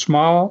 they were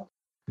small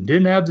and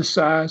didn't have the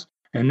size,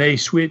 and they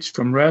switched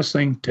from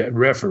wrestling to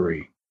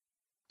referee.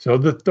 So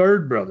the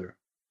third brother,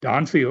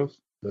 Don Fields,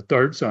 the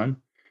third son,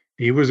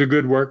 he was a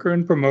good worker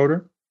and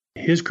promoter.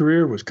 His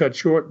career was cut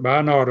short by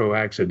an auto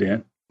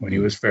accident when he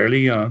was fairly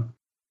young.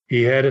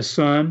 He had a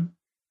son.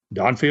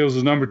 Don Fields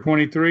is number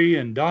 23,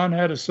 and Don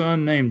had a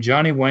son named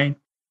Johnny Wayne,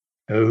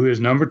 who is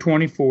number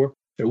 24,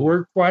 that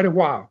worked quite a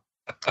while.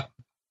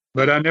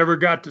 But I never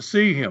got to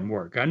see him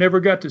work. I never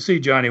got to see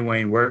Johnny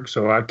Wayne work,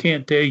 so I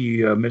can't tell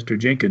you, Mr.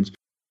 Jenkins,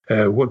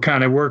 what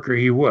kind of worker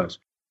he was.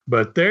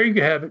 But there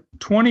you have it.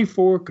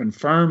 24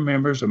 confirmed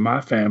members of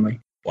my family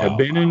have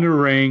been in the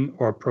ring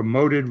or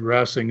promoted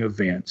wrestling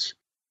events.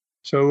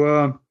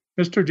 So,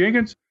 Mr.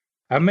 Jenkins,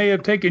 I may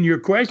have taken your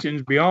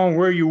questions beyond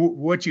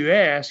what you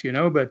asked,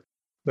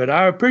 but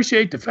I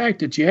appreciate the fact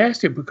that you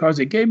asked it, because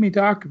it gave me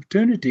the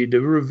opportunity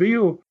to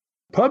reveal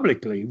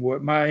publicly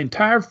what my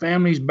entire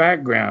family's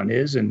background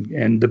is,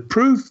 and the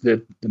proof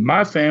that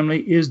my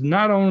family is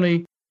not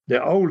only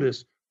the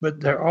oldest,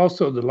 but they're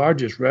also the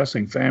largest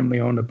wrestling family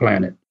on the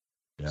planet.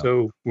 Yeah.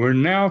 So we're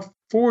now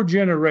 4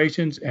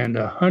 generations and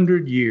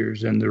 100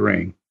 years in the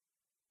ring.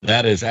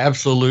 That is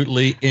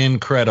absolutely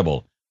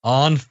incredible.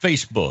 On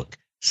Facebook,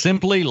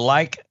 simply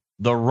like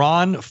the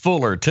Ron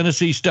Fuller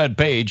Tennessee Stud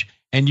page,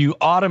 and you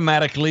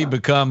automatically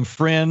become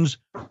friends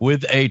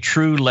with a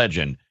true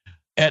legend.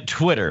 At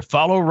Twitter,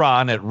 follow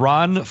Ron at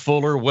Ron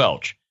Fuller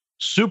Welch.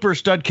 Super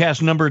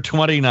Studcast number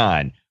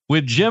 29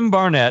 with Jim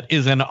Barnett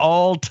is an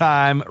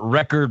all-time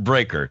record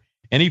breaker.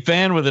 Any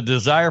fan with a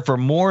desire for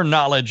more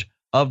knowledge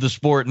of the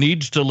sport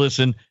needs to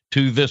listen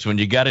to this one.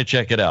 You got to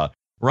check it out.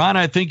 Ron,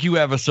 I think you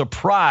have a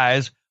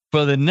surprise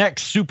for the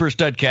next Super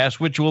Studcast,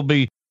 which will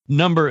be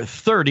number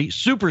 30,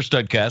 Super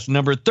Studcast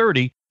number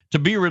 30, to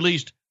be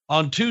released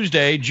on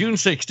Tuesday, June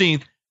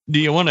 16th. Do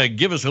you want to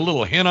give us a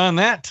little hint on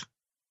that?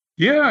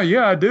 Yeah,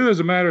 I do.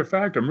 As a matter of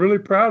fact, I'm really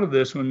proud of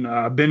this one.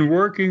 I've been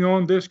working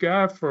on this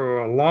guy for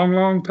a long,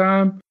 long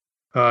time.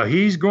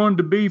 He's going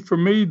to be, for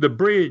me, the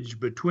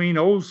bridge between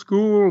old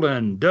school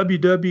and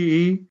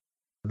WWE.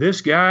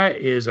 This guy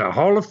is a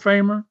Hall of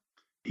Famer.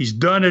 He's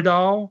done it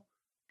all.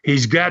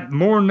 He's got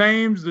more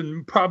names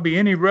than probably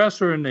any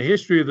wrestler in the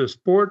history of the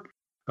sport.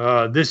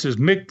 This is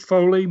Mick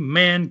Foley,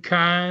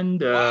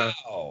 Mankind.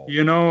 Wow.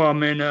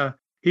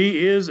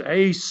 He is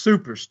a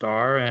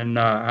superstar, and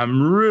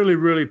I'm really,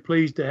 really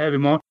pleased to have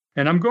him on.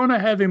 And I'm going to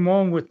have him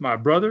on with my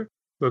brother,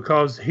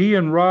 because he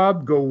and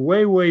Rob go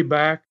way, way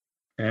back.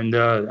 And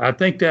I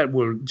think that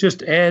will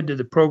just add to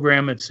the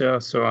program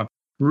itself. So I'm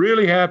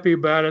really happy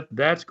about it.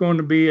 That's going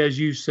to be, as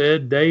you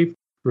said, Dave,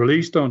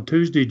 released on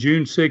Tuesday,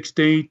 June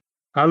 16th.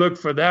 I look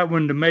for that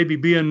one to maybe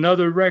be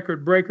another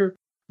record breaker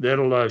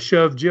that'll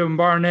shove Jim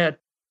Barnett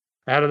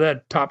out of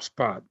that top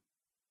spot.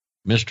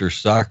 Mr.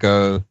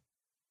 Sacco,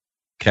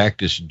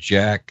 Cactus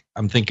Jack.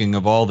 I'm thinking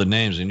of all the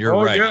names, and you're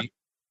right. Yeah.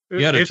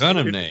 You had a ton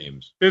of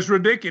names. It's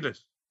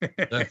ridiculous.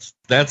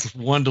 That's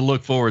one to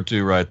look forward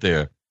to right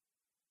there.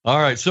 All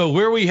right, so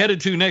where are we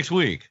headed to next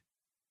week?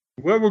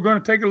 Well, we're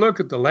going to take a look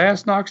at the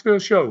last Knoxville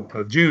show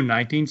of June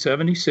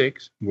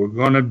 1976. We're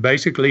going to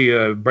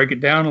basically break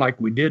it down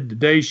like we did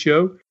today's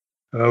show.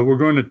 We're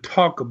going to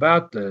talk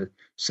about the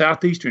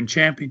Southeastern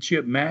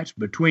Championship match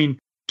between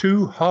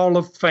two Hall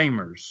of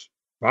Famers,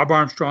 Bob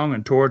Armstrong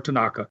and Toru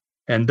Tanaka,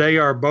 and they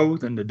are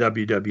both in the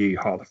WWE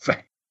Hall of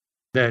Fame.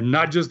 And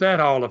not just that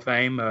Hall of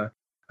Fame.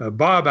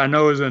 Bob, I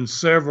know, is in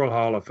several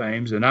Hall of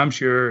Fames, and I'm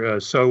sure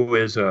so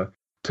is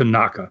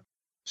Tanaka.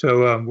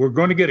 So we're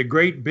going to get a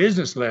great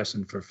business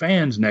lesson for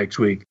fans next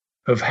week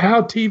of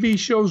how TV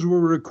shows were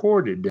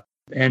recorded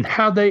and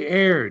how they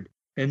aired,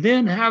 and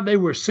then how they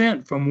were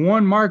sent from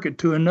one market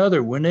to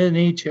another within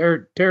each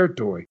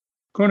territory.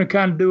 Going to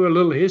kind of do a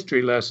little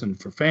history lesson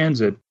for fans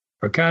that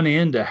are kind of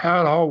into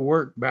how it all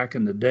worked back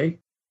in the day.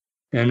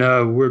 And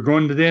we're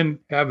going to then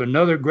have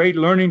another great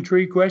learning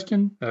tree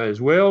question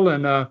as well.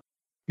 And,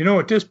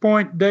 at this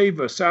point,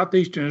 Dave,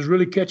 Southeastern is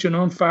really catching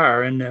on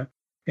fire, and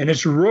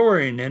it's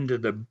roaring into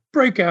the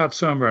breakout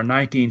summer of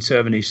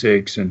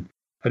 1976. And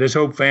I just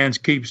hope fans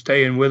keep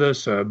staying with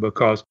us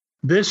because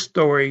this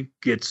story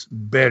gets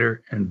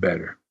better and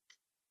better.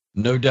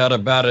 No doubt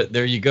about it.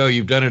 There you go.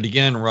 You've done it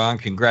again, Ron.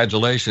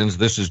 Congratulations.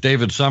 This is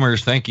David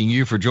Summers thanking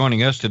you for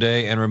joining us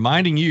today and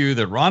reminding you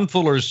that Ron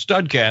Fuller's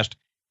Studcast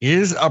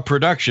is a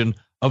production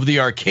of the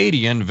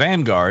Arcadian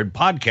Vanguard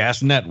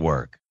Podcast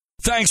Network.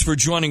 Thanks for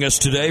joining us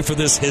today for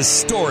this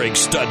historic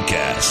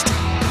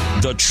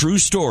Studcast. The true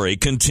story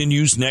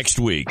continues next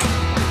week.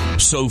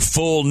 So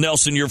full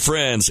Nelson your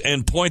friends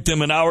and point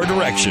them in our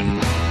direction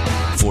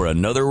for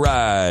another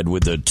ride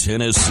with the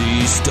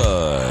Tennessee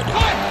Stud. 1,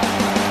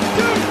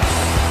 2,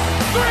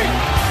 3.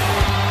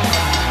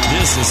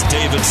 This is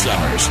David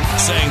Summers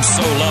saying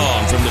so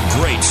long from the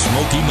great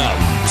Smoky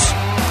Mountains.